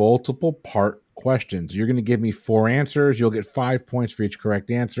is your multiple part questions. You're going to give me 4 answers. You'll get 5 points for each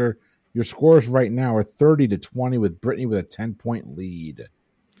correct answer. Your scores right now are 30-20 with Brittany with a 10-point lead.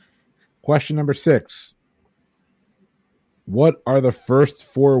 Question number 6. What are the first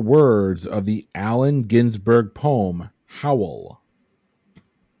 4 words of the Allen Ginsberg poem, Howl?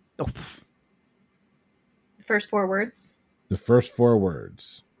 Oh. The first 4 words? The first 4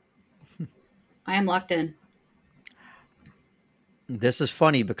 words. I am locked in. This is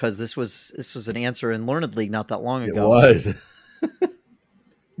funny because this was an answer in Learned League not that long ago. It was.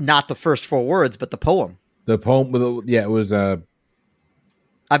 Not the first 4 words, but the poem. The poem, it was...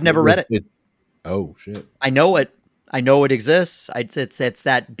 I've never read it. Oh, shit. I know it. I know it exists. It's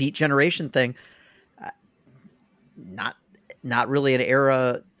that Beat Generation thing. Not really an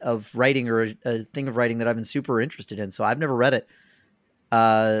era of writing or a thing of writing that I've been super interested in. So I've never read it.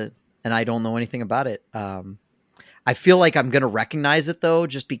 And I don't know anything about it. I feel like I'm going to recognize it though,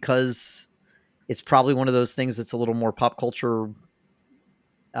 just because it's probably one of those things that's a little more pop culture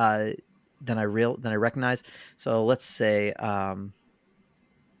than I recognize. So let's say, I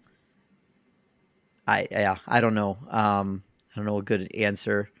don't know. I don't know a good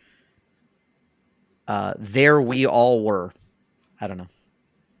answer. There we all were. I don't know.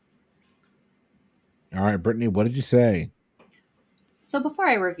 All right, Brittany, what did you say? So before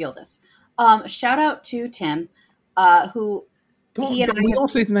I reveal this, shout out to Tim, who he and I We have.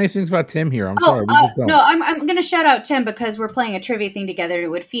 don't say nice things about Tim here. I'm sorry, we just don't. No, I'm going to shout out Tim because we're playing a trivia thing together. It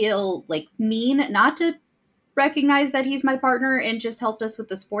would feel like mean not to recognize that he's my partner and just helped us with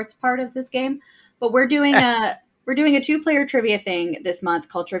the sports part of this game. But we're doing a 2-player trivia thing this month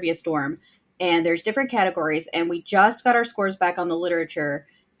called Trivia Storm, and there's different categories. And we just got our scores back on the literature,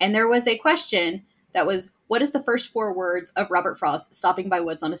 and there was a question that was, "What is the first 4 words of Robert Frost stopping by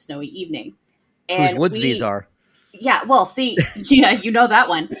woods on a snowy evening?" And Whose woods these are? Yeah, well, see, yeah, you know that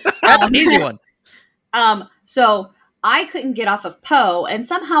one. That's an easy one. So I couldn't get off of Poe, and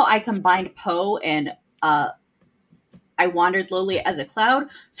somehow I combined Poe and I wandered lowly as a cloud.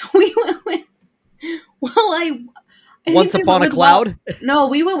 So we went with Once upon a cloud. No,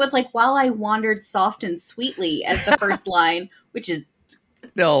 we went with while I wandered soft and sweetly as the first line, which is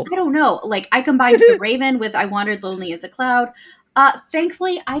No. I don't know. I combined the Raven with I wandered lonely as a cloud.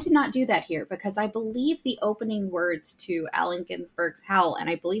 Thankfully, I did not do that here because I believe the opening words to Allen Ginsberg's Howl, and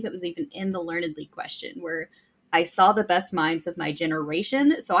I believe it was even in the Learnedly question, where I saw the best minds of my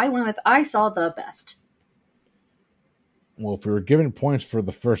generation. So I went with I saw the best. Well, if we were given points for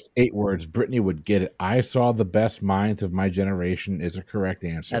the first 8 words, Brittany would get it. I saw the best minds of my generation is a correct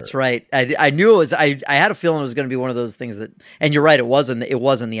answer. That's right. I knew it was. I had a feeling it was going to be one of those things that. And you're right. It wasn't. It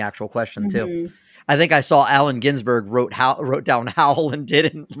wasn't the actual question too. Mm-hmm. I think I saw Allen Ginsberg wrote down howl and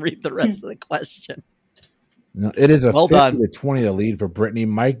didn't read the rest of the question. No, it is a Well 50 done. to 20 to lead for Brittany.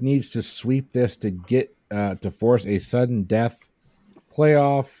 Mike needs to sweep this to get to force a sudden death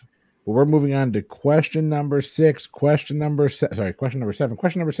playoff. But we're moving on to question number 6. Question number 7. Question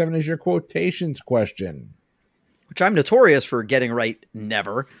number 7 is your quotations question. Which I'm notorious for getting right.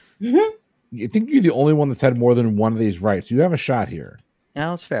 Never. Mm-hmm. I think you're the only one that's had more than one of these right, so you have a shot here.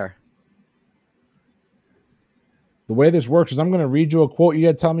 Yeah, that's fair. The way this works is I'm going to read you a quote. You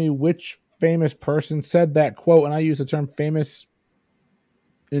got to tell me which famous person said that quote, and I use the term famous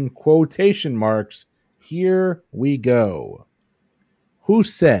in quotation marks. Here we go. Who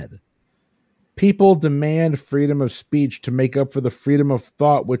said, "People demand freedom of speech to make up for the freedom of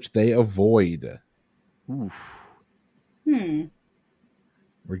thought which they avoid"? Oof.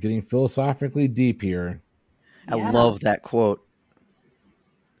 We're getting philosophically deep here. I Yeah. love that quote.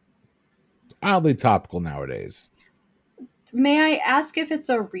 Oddly topical nowadays. May I ask if it's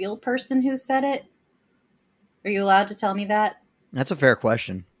a real person who said it? Are you allowed to tell me that? That's a fair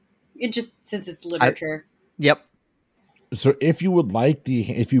question. It just since it's literature. Yep. So if you would like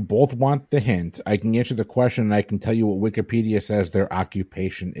if you both want the hint, I can answer the question and I can tell you what Wikipedia says their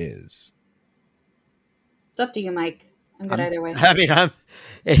occupation is. It's up to you, Mike. I'm good either way. I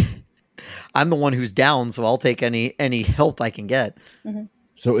mean, I'm the one who's down, so I'll take any help I can get. Mm-hmm.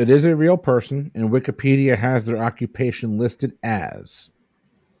 So it is a real person, and Wikipedia has their occupation listed as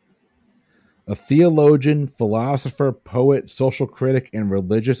a theologian, philosopher, poet, social critic, and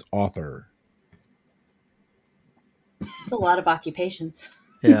religious author. It's a lot of occupations.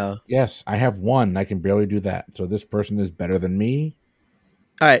 Yeah. Yes, I have one. I can barely do that. So this person is better than me.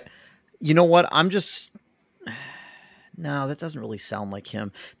 All right. You know what? No, that doesn't really sound like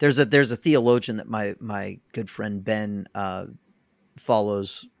him. There's a theologian that my good friend Ben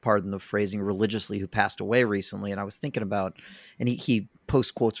follows, pardon the phrasing, religiously, who passed away recently. And I was thinking about, and he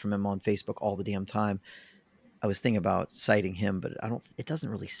posts quotes from him on Facebook all the damn time. I was thinking about citing him, but it doesn't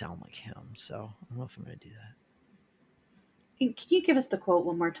really sound like him. So I don't know if I'm going to do that. Can you give us the quote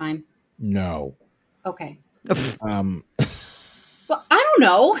one more time? No. Okay. Um, Well, I don't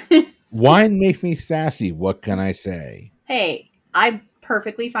know. Wine makes me sassy. What can I say? Hey, I'm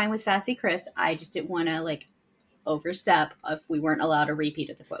perfectly fine with Sassy Chris. I just didn't want to overstep if we weren't allowed a repeat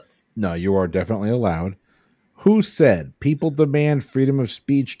of the quotes. No, you are definitely allowed. Who said people demand freedom of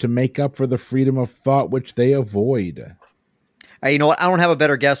speech to make up for the freedom of thought which they avoid? You know what? I don't have a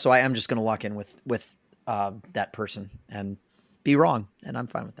better guess, so I am just going to lock in with that person and be wrong, and I'm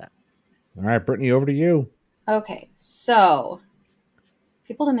fine with that. All right, Brittany, over to you. Okay, so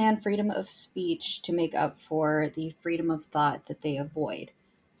people demand freedom of speech to make up for the freedom of thought that they avoid.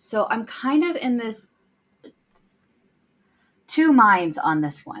 So I'm kind of in this two minds on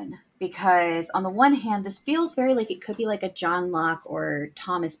this one, because on the one hand, this feels very like it could be like a John Locke or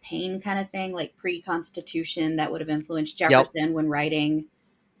Thomas Paine kind of thing, like pre-Constitution that would have influenced Jefferson when writing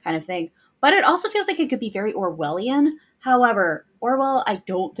kind of thing. But it also feels like it could be very Orwellian. However, Orwell, I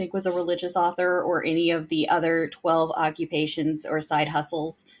don't think was a religious author or any of the other 12 occupations or side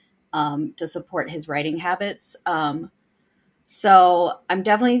hustles to support his writing habits. So I'm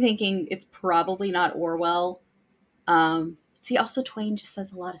definitely thinking it's probably not Orwell. See, also Twain just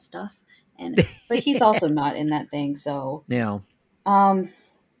says a lot of stuff. but he's also not in that thing. So Yeah.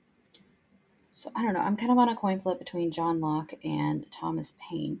 So I don't know. I'm kind of on a coin flip between John Locke and Thomas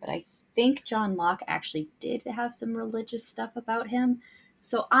Paine, but I think John Locke actually did have some religious stuff about him.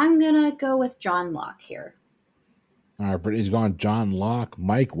 So I'm gonna go with John Locke here. All right, Brittany's gone John Locke.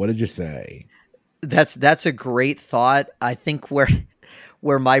 Mike, what did you say? That's a great thought. I think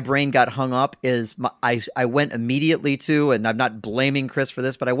where my brain got hung up is I went immediately to, and I'm not blaming Chris for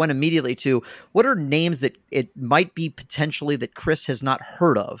this, but I went immediately to what are names that it might be potentially that Chris has not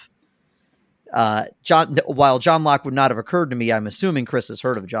heard of. While John Locke would not have occurred to me, I'm assuming Chris has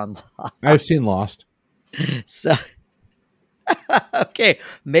heard of John Locke. I've seen Lost. So, okay,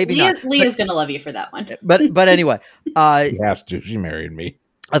 maybe not. Leah's going to love you for that one. But anyway, She has to. She married me.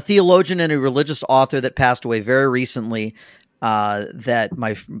 A theologian and a religious author that passed away very recently. As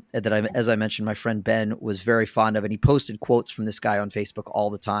I mentioned, my friend Ben was very fond of, and he posted quotes from this guy on Facebook all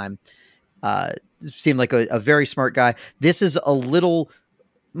the time. Seemed like a very smart guy. This is a little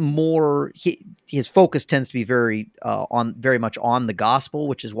more. His focus tends to be very much on the gospel,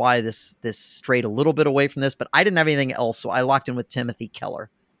 which is why this strayed a little bit away from this. But I didn't have anything else, so I locked in with Timothy Keller.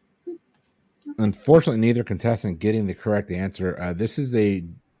 Unfortunately, neither contestant getting the correct answer. This is a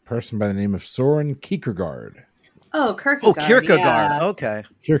person by the name of Soren Kierkegaard. Oh, Kierkegaard. Oh, Kierkegaard. Yeah. Okay.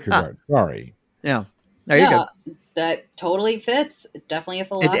 Kierkegaard. Sorry. Yeah. There you go. That totally fits. Definitely a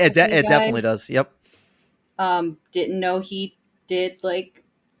philosophy It guy. definitely does. Yep. Didn't know he did like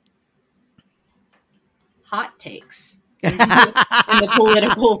hot takes in the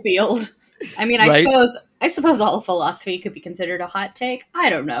political field. I mean, I suppose all philosophy could be considered a hot take. I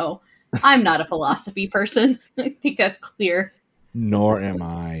don't know. I'm not a philosophy person. I think that's clear. Nor am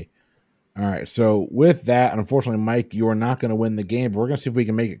I. All right. So with that, unfortunately, Mike, you are not going to win the game, but we're going to see if we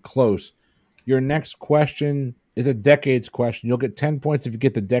can make it close. Your next question is a decades question. You'll get 10 points if you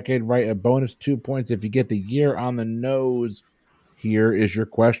get the decade right, a bonus 2 points if you get the year on the nose. Here is your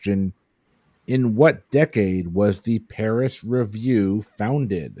question. In what decade was the Paris Review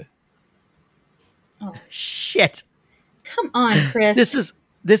founded? Oh, shit. Come on, Chris.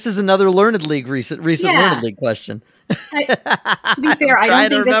 This is another Learned League recent Learned League question. To be fair, I don't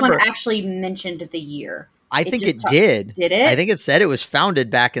think this one actually mentioned the year. I think it did. Did it? I think it said it was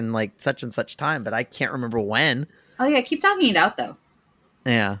founded back in like such and such time, but I can't remember when. Oh yeah, keep talking it out though.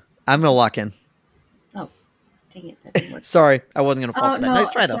 Yeah, I'm gonna lock in. Oh, dang it! That didn't work. Sorry, I wasn't gonna fall for that. No. Nice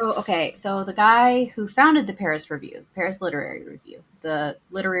try though. So the guy who founded the Paris Review, Paris Literary Review, the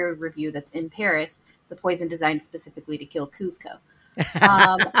literary review that's in Paris, the poison designed specifically to kill Cusco.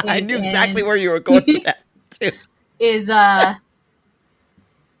 I knew exactly where you were going with that too.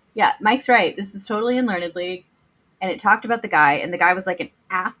 Yeah, Mike's right. This is totally in Learned League. And it talked about the guy, and the guy was like an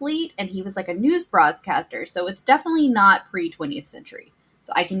athlete, and he was like a news broadcaster. So it's definitely not pre-20th century.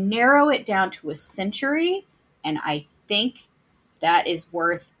 So I can narrow it down to a century, and I think that is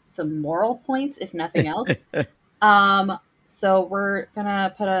worth some moral points, if nothing else. So we're going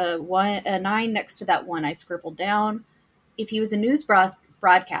to put a 9 next to that one I scribbled down. If he was a news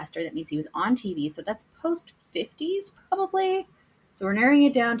broadcaster, that means he was on TV. So that's post-50s, probably. So we're narrowing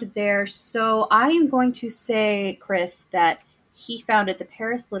it down to there. So I am going to say, Chris, that he founded the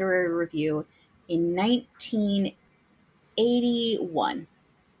Paris Literary Review in 1981.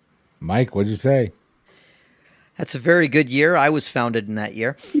 Mike, what'd you say? That's a very good year. I was founded in that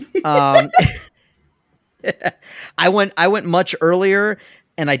year. I went much earlier,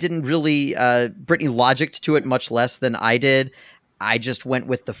 and I didn't really Brittany logicked to it much less than I did. I just went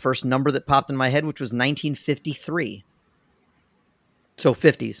with the first number that popped in my head, which was 1953. So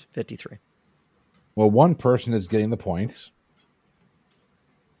 50s, 53. Well, one person is getting the points.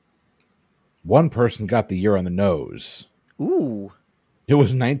 One person got the year on the nose. Ooh. It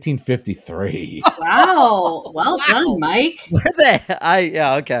was 1953. Wow. Well done, Mike.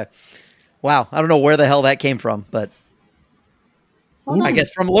 Okay. Wow. I don't know where the hell that came from, but I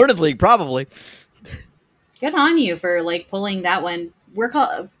guess from Learned League, probably. Good on you for like pulling that one.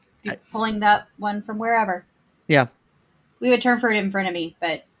 Pulling that one from wherever. Yeah. We have a term for it in front of me,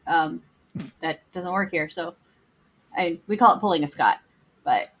 but that doesn't work here. So we call it pulling a Scott.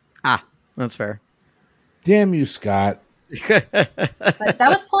 But that's fair. Damn you, Scott. But that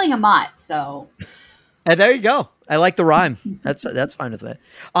was pulling a Mott. So, and there you go. I like the rhyme. That's fine with that.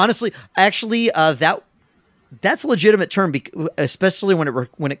 Honestly, actually, that's a legitimate term, especially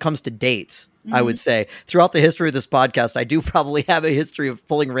when it comes to dates. Mm-hmm. I would say throughout the history of this podcast, I do probably have a history of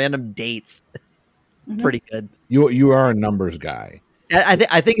pulling random dates. Mm-hmm. Pretty good. You are a numbers guy.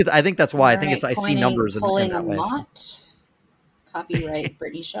 I think that's why. All I think right, I see numbers in that way. Mott. Copyright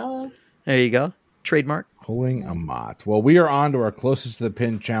Brittany Shaw. There you go. trademark. Pulling a mott. Well, we are on to our closest to the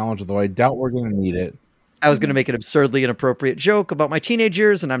pin challenge, although I doubt we're going to need it. I was going to make an absurdly inappropriate joke about my teenage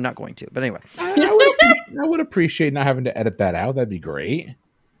years, and I'm not going to. But anyway. I would appreciate not having to edit that out. That'd be great.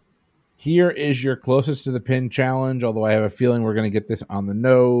 Here is your closest to the pin challenge, although I have a feeling we're going to get this on the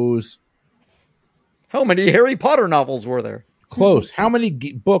nose. How many Harry Potter novels were there? Close. How many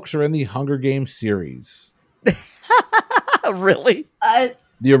books are in the Hunger Games series? Really?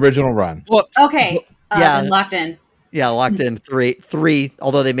 The original run. Books. Okay. Yeah. Then locked in. Yeah, locked in. Three.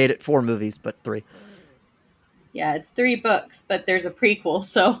 Although they made it 4 movies, but 3. Yeah, it's 3 books, but there's a prequel.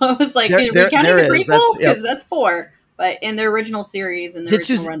 So I was like, There- did there- we count there the is. prequel? That's- Because that's 4. But in the original series and the Did,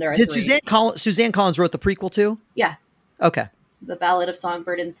 original run, there are did 3. Suzanne Collins wrote the prequel too? Yeah. Okay. The Ballad of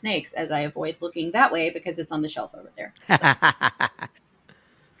Songbird and Snakes, as I avoid looking that way because it's on the shelf over there. So.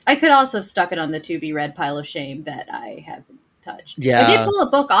 I could also have stuck it on the to be read pile of shame that I haven't touched. Yeah. I did pull a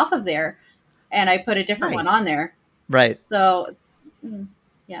book off of there, and I put a different one Nice. on there. Right. So, it's,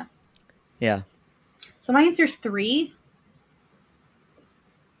 Yeah. So my answer is 3.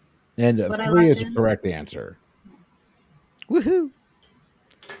 And What I 3 is locked the in? correct answer. Woohoo.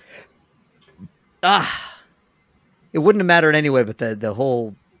 It wouldn't have mattered anyway, but the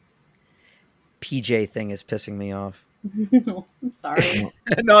whole PJ thing is pissing me off. I'm sorry.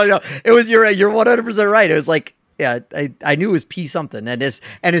 No. It was you're 100% right. It was like, yeah, I knew it was P something. And as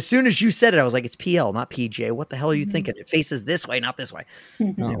soon as you said it, I was like, it's PL, not PJ. What the hell are you thinking? It faces this way, not this way.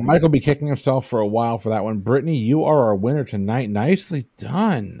 Mike will be kicking himself for a while for that one. Brittany, you are our winner tonight. Nicely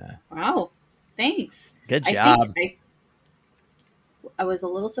done. Wow. Thanks. Good I job. think I was a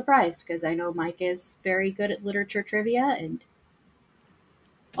little surprised because I know Mike is very good at literature trivia and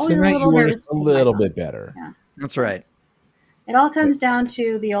always Tonight a you little were nervous. just a little bit better. Yeah. That's right. It all comes down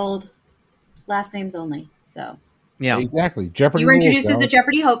to the old last names only. So Yeah, Exactly. Jeopardy you were rules, introduced as a Alex.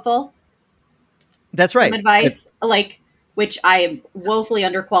 Jeopardy hopeful. that's right. Some advice, which I am woefully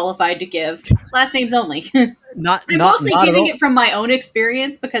underqualified to give. Last names only. Not I'm not mostly not at giving all. it from my own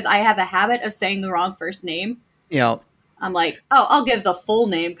experience because I have a habit of saying the wrong first name. You know. I'm like, oh, I'll give the full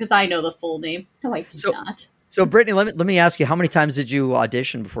name because I know the full name. No, I did not. So Brittany, let me ask you, how many times did you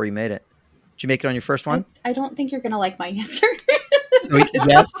audition before you made it? Did you make it on your first one? I don't think you're going to like my answer. So,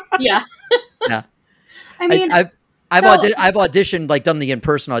 yes. Yeah. Yeah. I mean, I've so- I've auditioned, like done the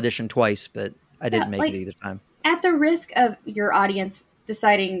in-person audition twice, but I didn't make it either time. at the risk of your audience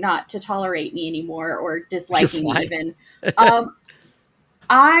deciding not to tolerate me anymore or disliking me fine. even,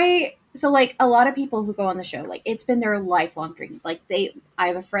 so like a lot of people who go on the show, like it's been their lifelong dream. Like I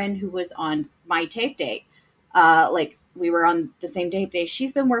have a friend who was on my tape day. Like we were on the same tape day.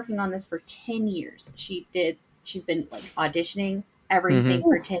 She's been working on this for 10 years. She's been like auditioning everything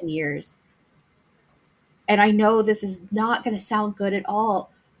for 10 years. And I know this is not going to sound good at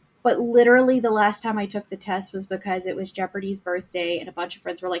all, but literally the last time I took the test was because it was Jeopardy's birthday and a bunch of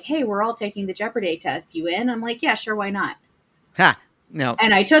friends were like, hey, we're all taking the Jeopardy test. You in? I'm like, yeah, sure. Why not? Ha! No.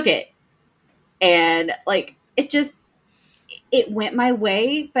 And I took it. And like, it went my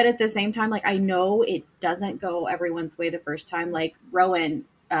way, but at the same time, like I know it doesn't go everyone's way the first time. Like Rowan,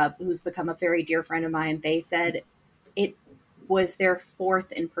 who's become a very dear friend of mine, they said it was their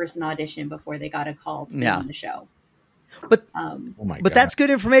 4th in-person audition before they got a call to be on the show. But Oh my but God. that's good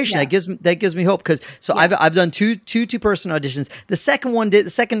information. Yeah. That gives me hope because I've done two-person auditions. The second one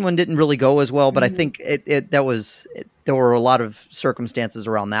didn't really go as well, but I think there were a lot of circumstances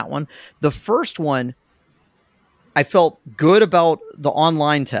around that one. The first one, I felt good about the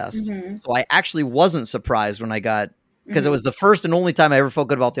online test, so I actually wasn't surprised when I got, because it was the first and only time I ever felt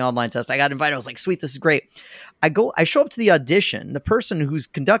good about the online test. I got invited. I was like, sweet, this is great. I show up to the audition. The person who's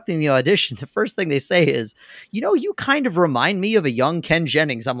conducting the audition, the first thing they say is, you kind of remind me of a young Ken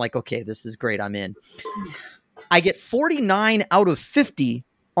Jennings. I'm like, okay, this is great. I'm in. I get 49 out of 50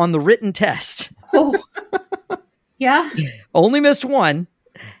 on the written test. Oh, yeah. Only missed one.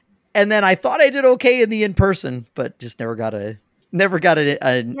 And then I thought I did okay in the in-person, but just never got an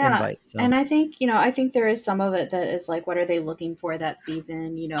invite. So. And I think, there is some of it that is like, what are they looking for that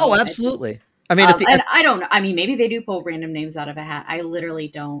season? Oh, absolutely. I mean, and I don't know. I mean, maybe they do pull random names out of a hat. I literally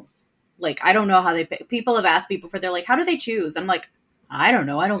don't. Like, I don't know how they pick. People have asked me before. They're like, how do they choose? I'm like, I don't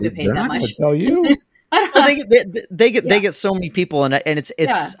know. I don't get paid They're that not gonna much. tell you. they get so many people, and it's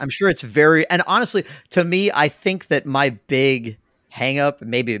I'm sure it's very, and honestly, to me, I think that my big hang up,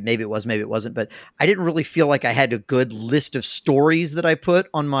 maybe it was, maybe it wasn't, but I didn't really feel like I had a good list of stories that I put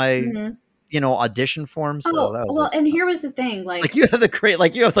on my audition form. So that was and here was the thing, like you have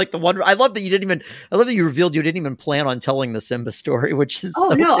the one. I love that you revealed you didn't even plan on telling the Simba story, which is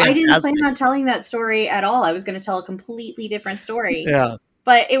I didn't plan on telling that story at all. I was going to tell a completely different story. Yeah,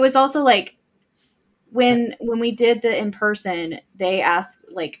 but it was also like when we did the in person, they asked,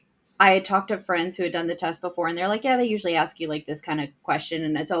 like, I had talked to friends who had done the test before, and they're like, yeah, they usually ask you like this kind of question.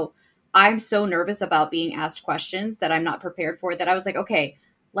 And so I'm so nervous about being asked questions that I'm not prepared for, that I was like, okay,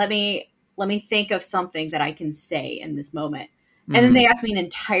 let me think of something that I can say in this moment. And then they asked me an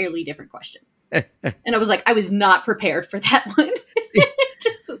entirely different question. And I was like, I was not prepared for that one. It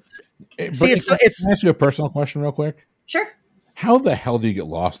just was... See, can I ask you a personal question real quick? Sure. How the hell do you get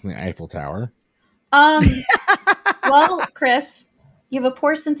lost in the Eiffel Tower? Well, Chris, you have a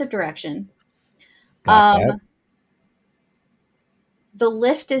poor sense of direction. The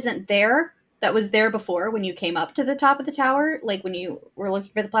lift isn't there. That was there before when you came up to the top of the tower. Like when you were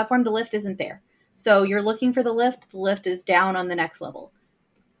looking for the platform, the lift isn't there. So you're looking for the lift. The lift is down on the next level.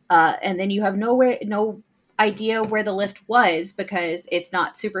 And then you have no idea where the lift was because it's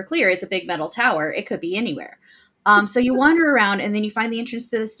not super clear. It's a big metal tower. It could be anywhere. So you wander around and then you find the entrance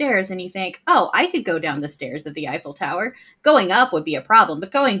to the stairs and you think, oh, I could go down the stairs at the Eiffel Tower. Going up would be a problem,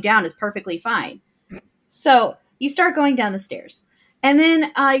 but going down is perfectly fine. So you start going down the stairs and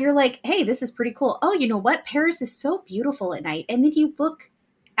then you're like, hey, this is pretty cool. Oh, you know what? Paris is so beautiful at night. And then you look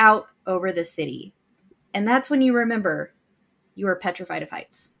out over the city and that's when you remember you are petrified of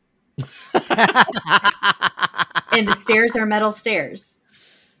heights. And the stairs are metal stairs.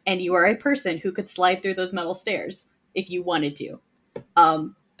 And you are a person who could slide through those metal stairs if you wanted to.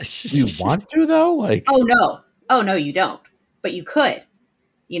 You want to though? Like, oh no, you don't. But you could.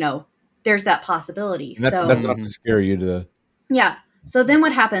 You know, there's that possibility. That's enough to scare you to the... Yeah. So then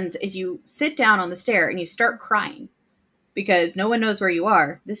what happens is you sit down on the stair and you start crying because no one knows where you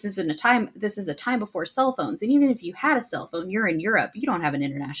are. This is a time before cell phones, and even if you had a cell phone, you're in Europe. You don't have an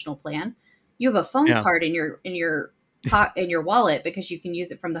international plan. You have a phone card in your wallet because you can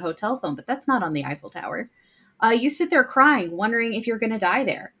use it from the hotel phone, but that's not on the Eiffel Tower. You sit there crying, wondering if you're going to die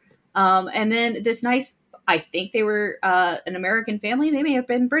there. And then this nice, I think they were an American family. They may have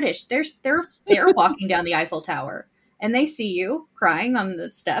been British. They're walking down the Eiffel Tower and they see you crying on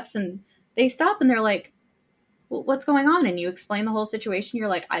the steps and they stop and they're like, well, what's going on? And you explain the whole situation. You're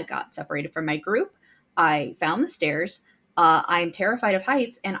like, I got separated from my group. I found the stairs. I'm terrified of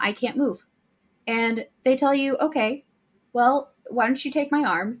heights and I can't move. And they tell you, okay, well, why don't you take my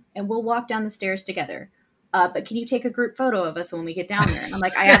arm and we'll walk down the stairs together. But can you take a group photo of us when we get down there? And I'm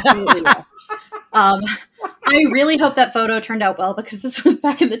like, I absolutely will. I really hope that photo turned out well because this was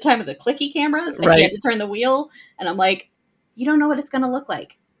back in the time of the clicky cameras. And you had to turn the wheel. And I'm like, you don't know what it's going to look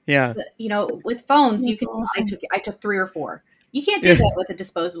like. Yeah. But, you know, with phones, you can. Awesome. I took 3 or 4. You can't do that with a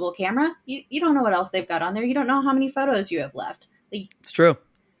disposable camera. You don't know what else they've got on there. You don't know how many photos you have left. It's true.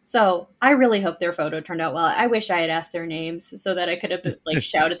 So I really hope their photo turned out well. I wish I had asked their names so that I could have like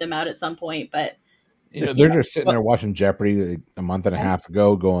shouted them out at some point. But they're just sitting there watching Jeopardy a month and a half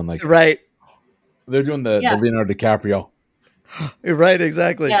ago, going like, right. They're doing the Leonardo DiCaprio. Right,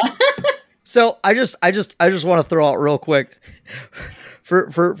 exactly. Yeah. So I just want to throw out real quick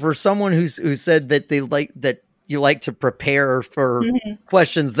for someone who said that they like that. You like to prepare for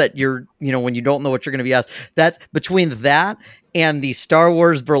questions that you're, when you don't know what you're going to be asked. That's between that and the Star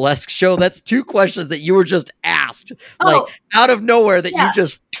Wars burlesque show. That's 2 questions that you were just asked, like out of nowhere that you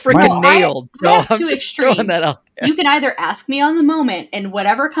just freaking nailed. I have 2 extremes. Throwing that out there. You can either ask me on the moment and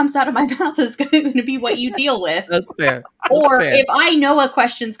whatever comes out of my mouth is going to be what you deal with. That's fair. If I know a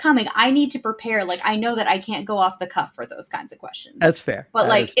question's coming, I need to prepare. Like I know that I can't go off the cuff for those kinds of questions. That's fair.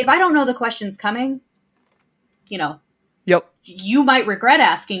 But if I don't know the question's coming, yep, you might regret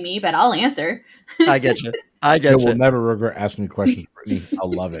asking me, but I'll answer. I get you. I will never regret asking questions, Brittany. I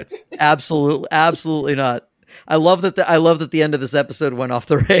love it. Absolutely not. I love that the end of this episode went off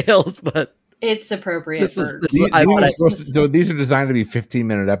the rails, but it's appropriate. These are designed to be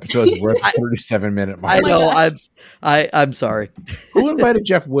 15-minute episodes. We're at 37-minute mark. I know. I'm sorry. Who invited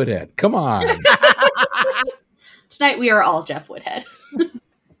Jeff Woodhead? Come on. Tonight we are all Jeff Woodhead.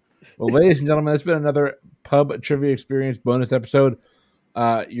 Well, ladies and gentlemen, that's been another Pub Trivia Experience bonus episode.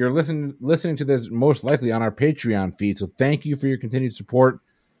 You're listening to this most likely on our Patreon feed, so thank you for your continued support.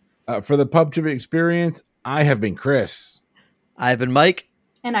 For the Pub Trivia Experience, I have been Chris. I've been Mike.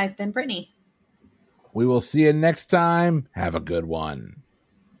 And I've been Brittany. We will see you next time. Have a good one.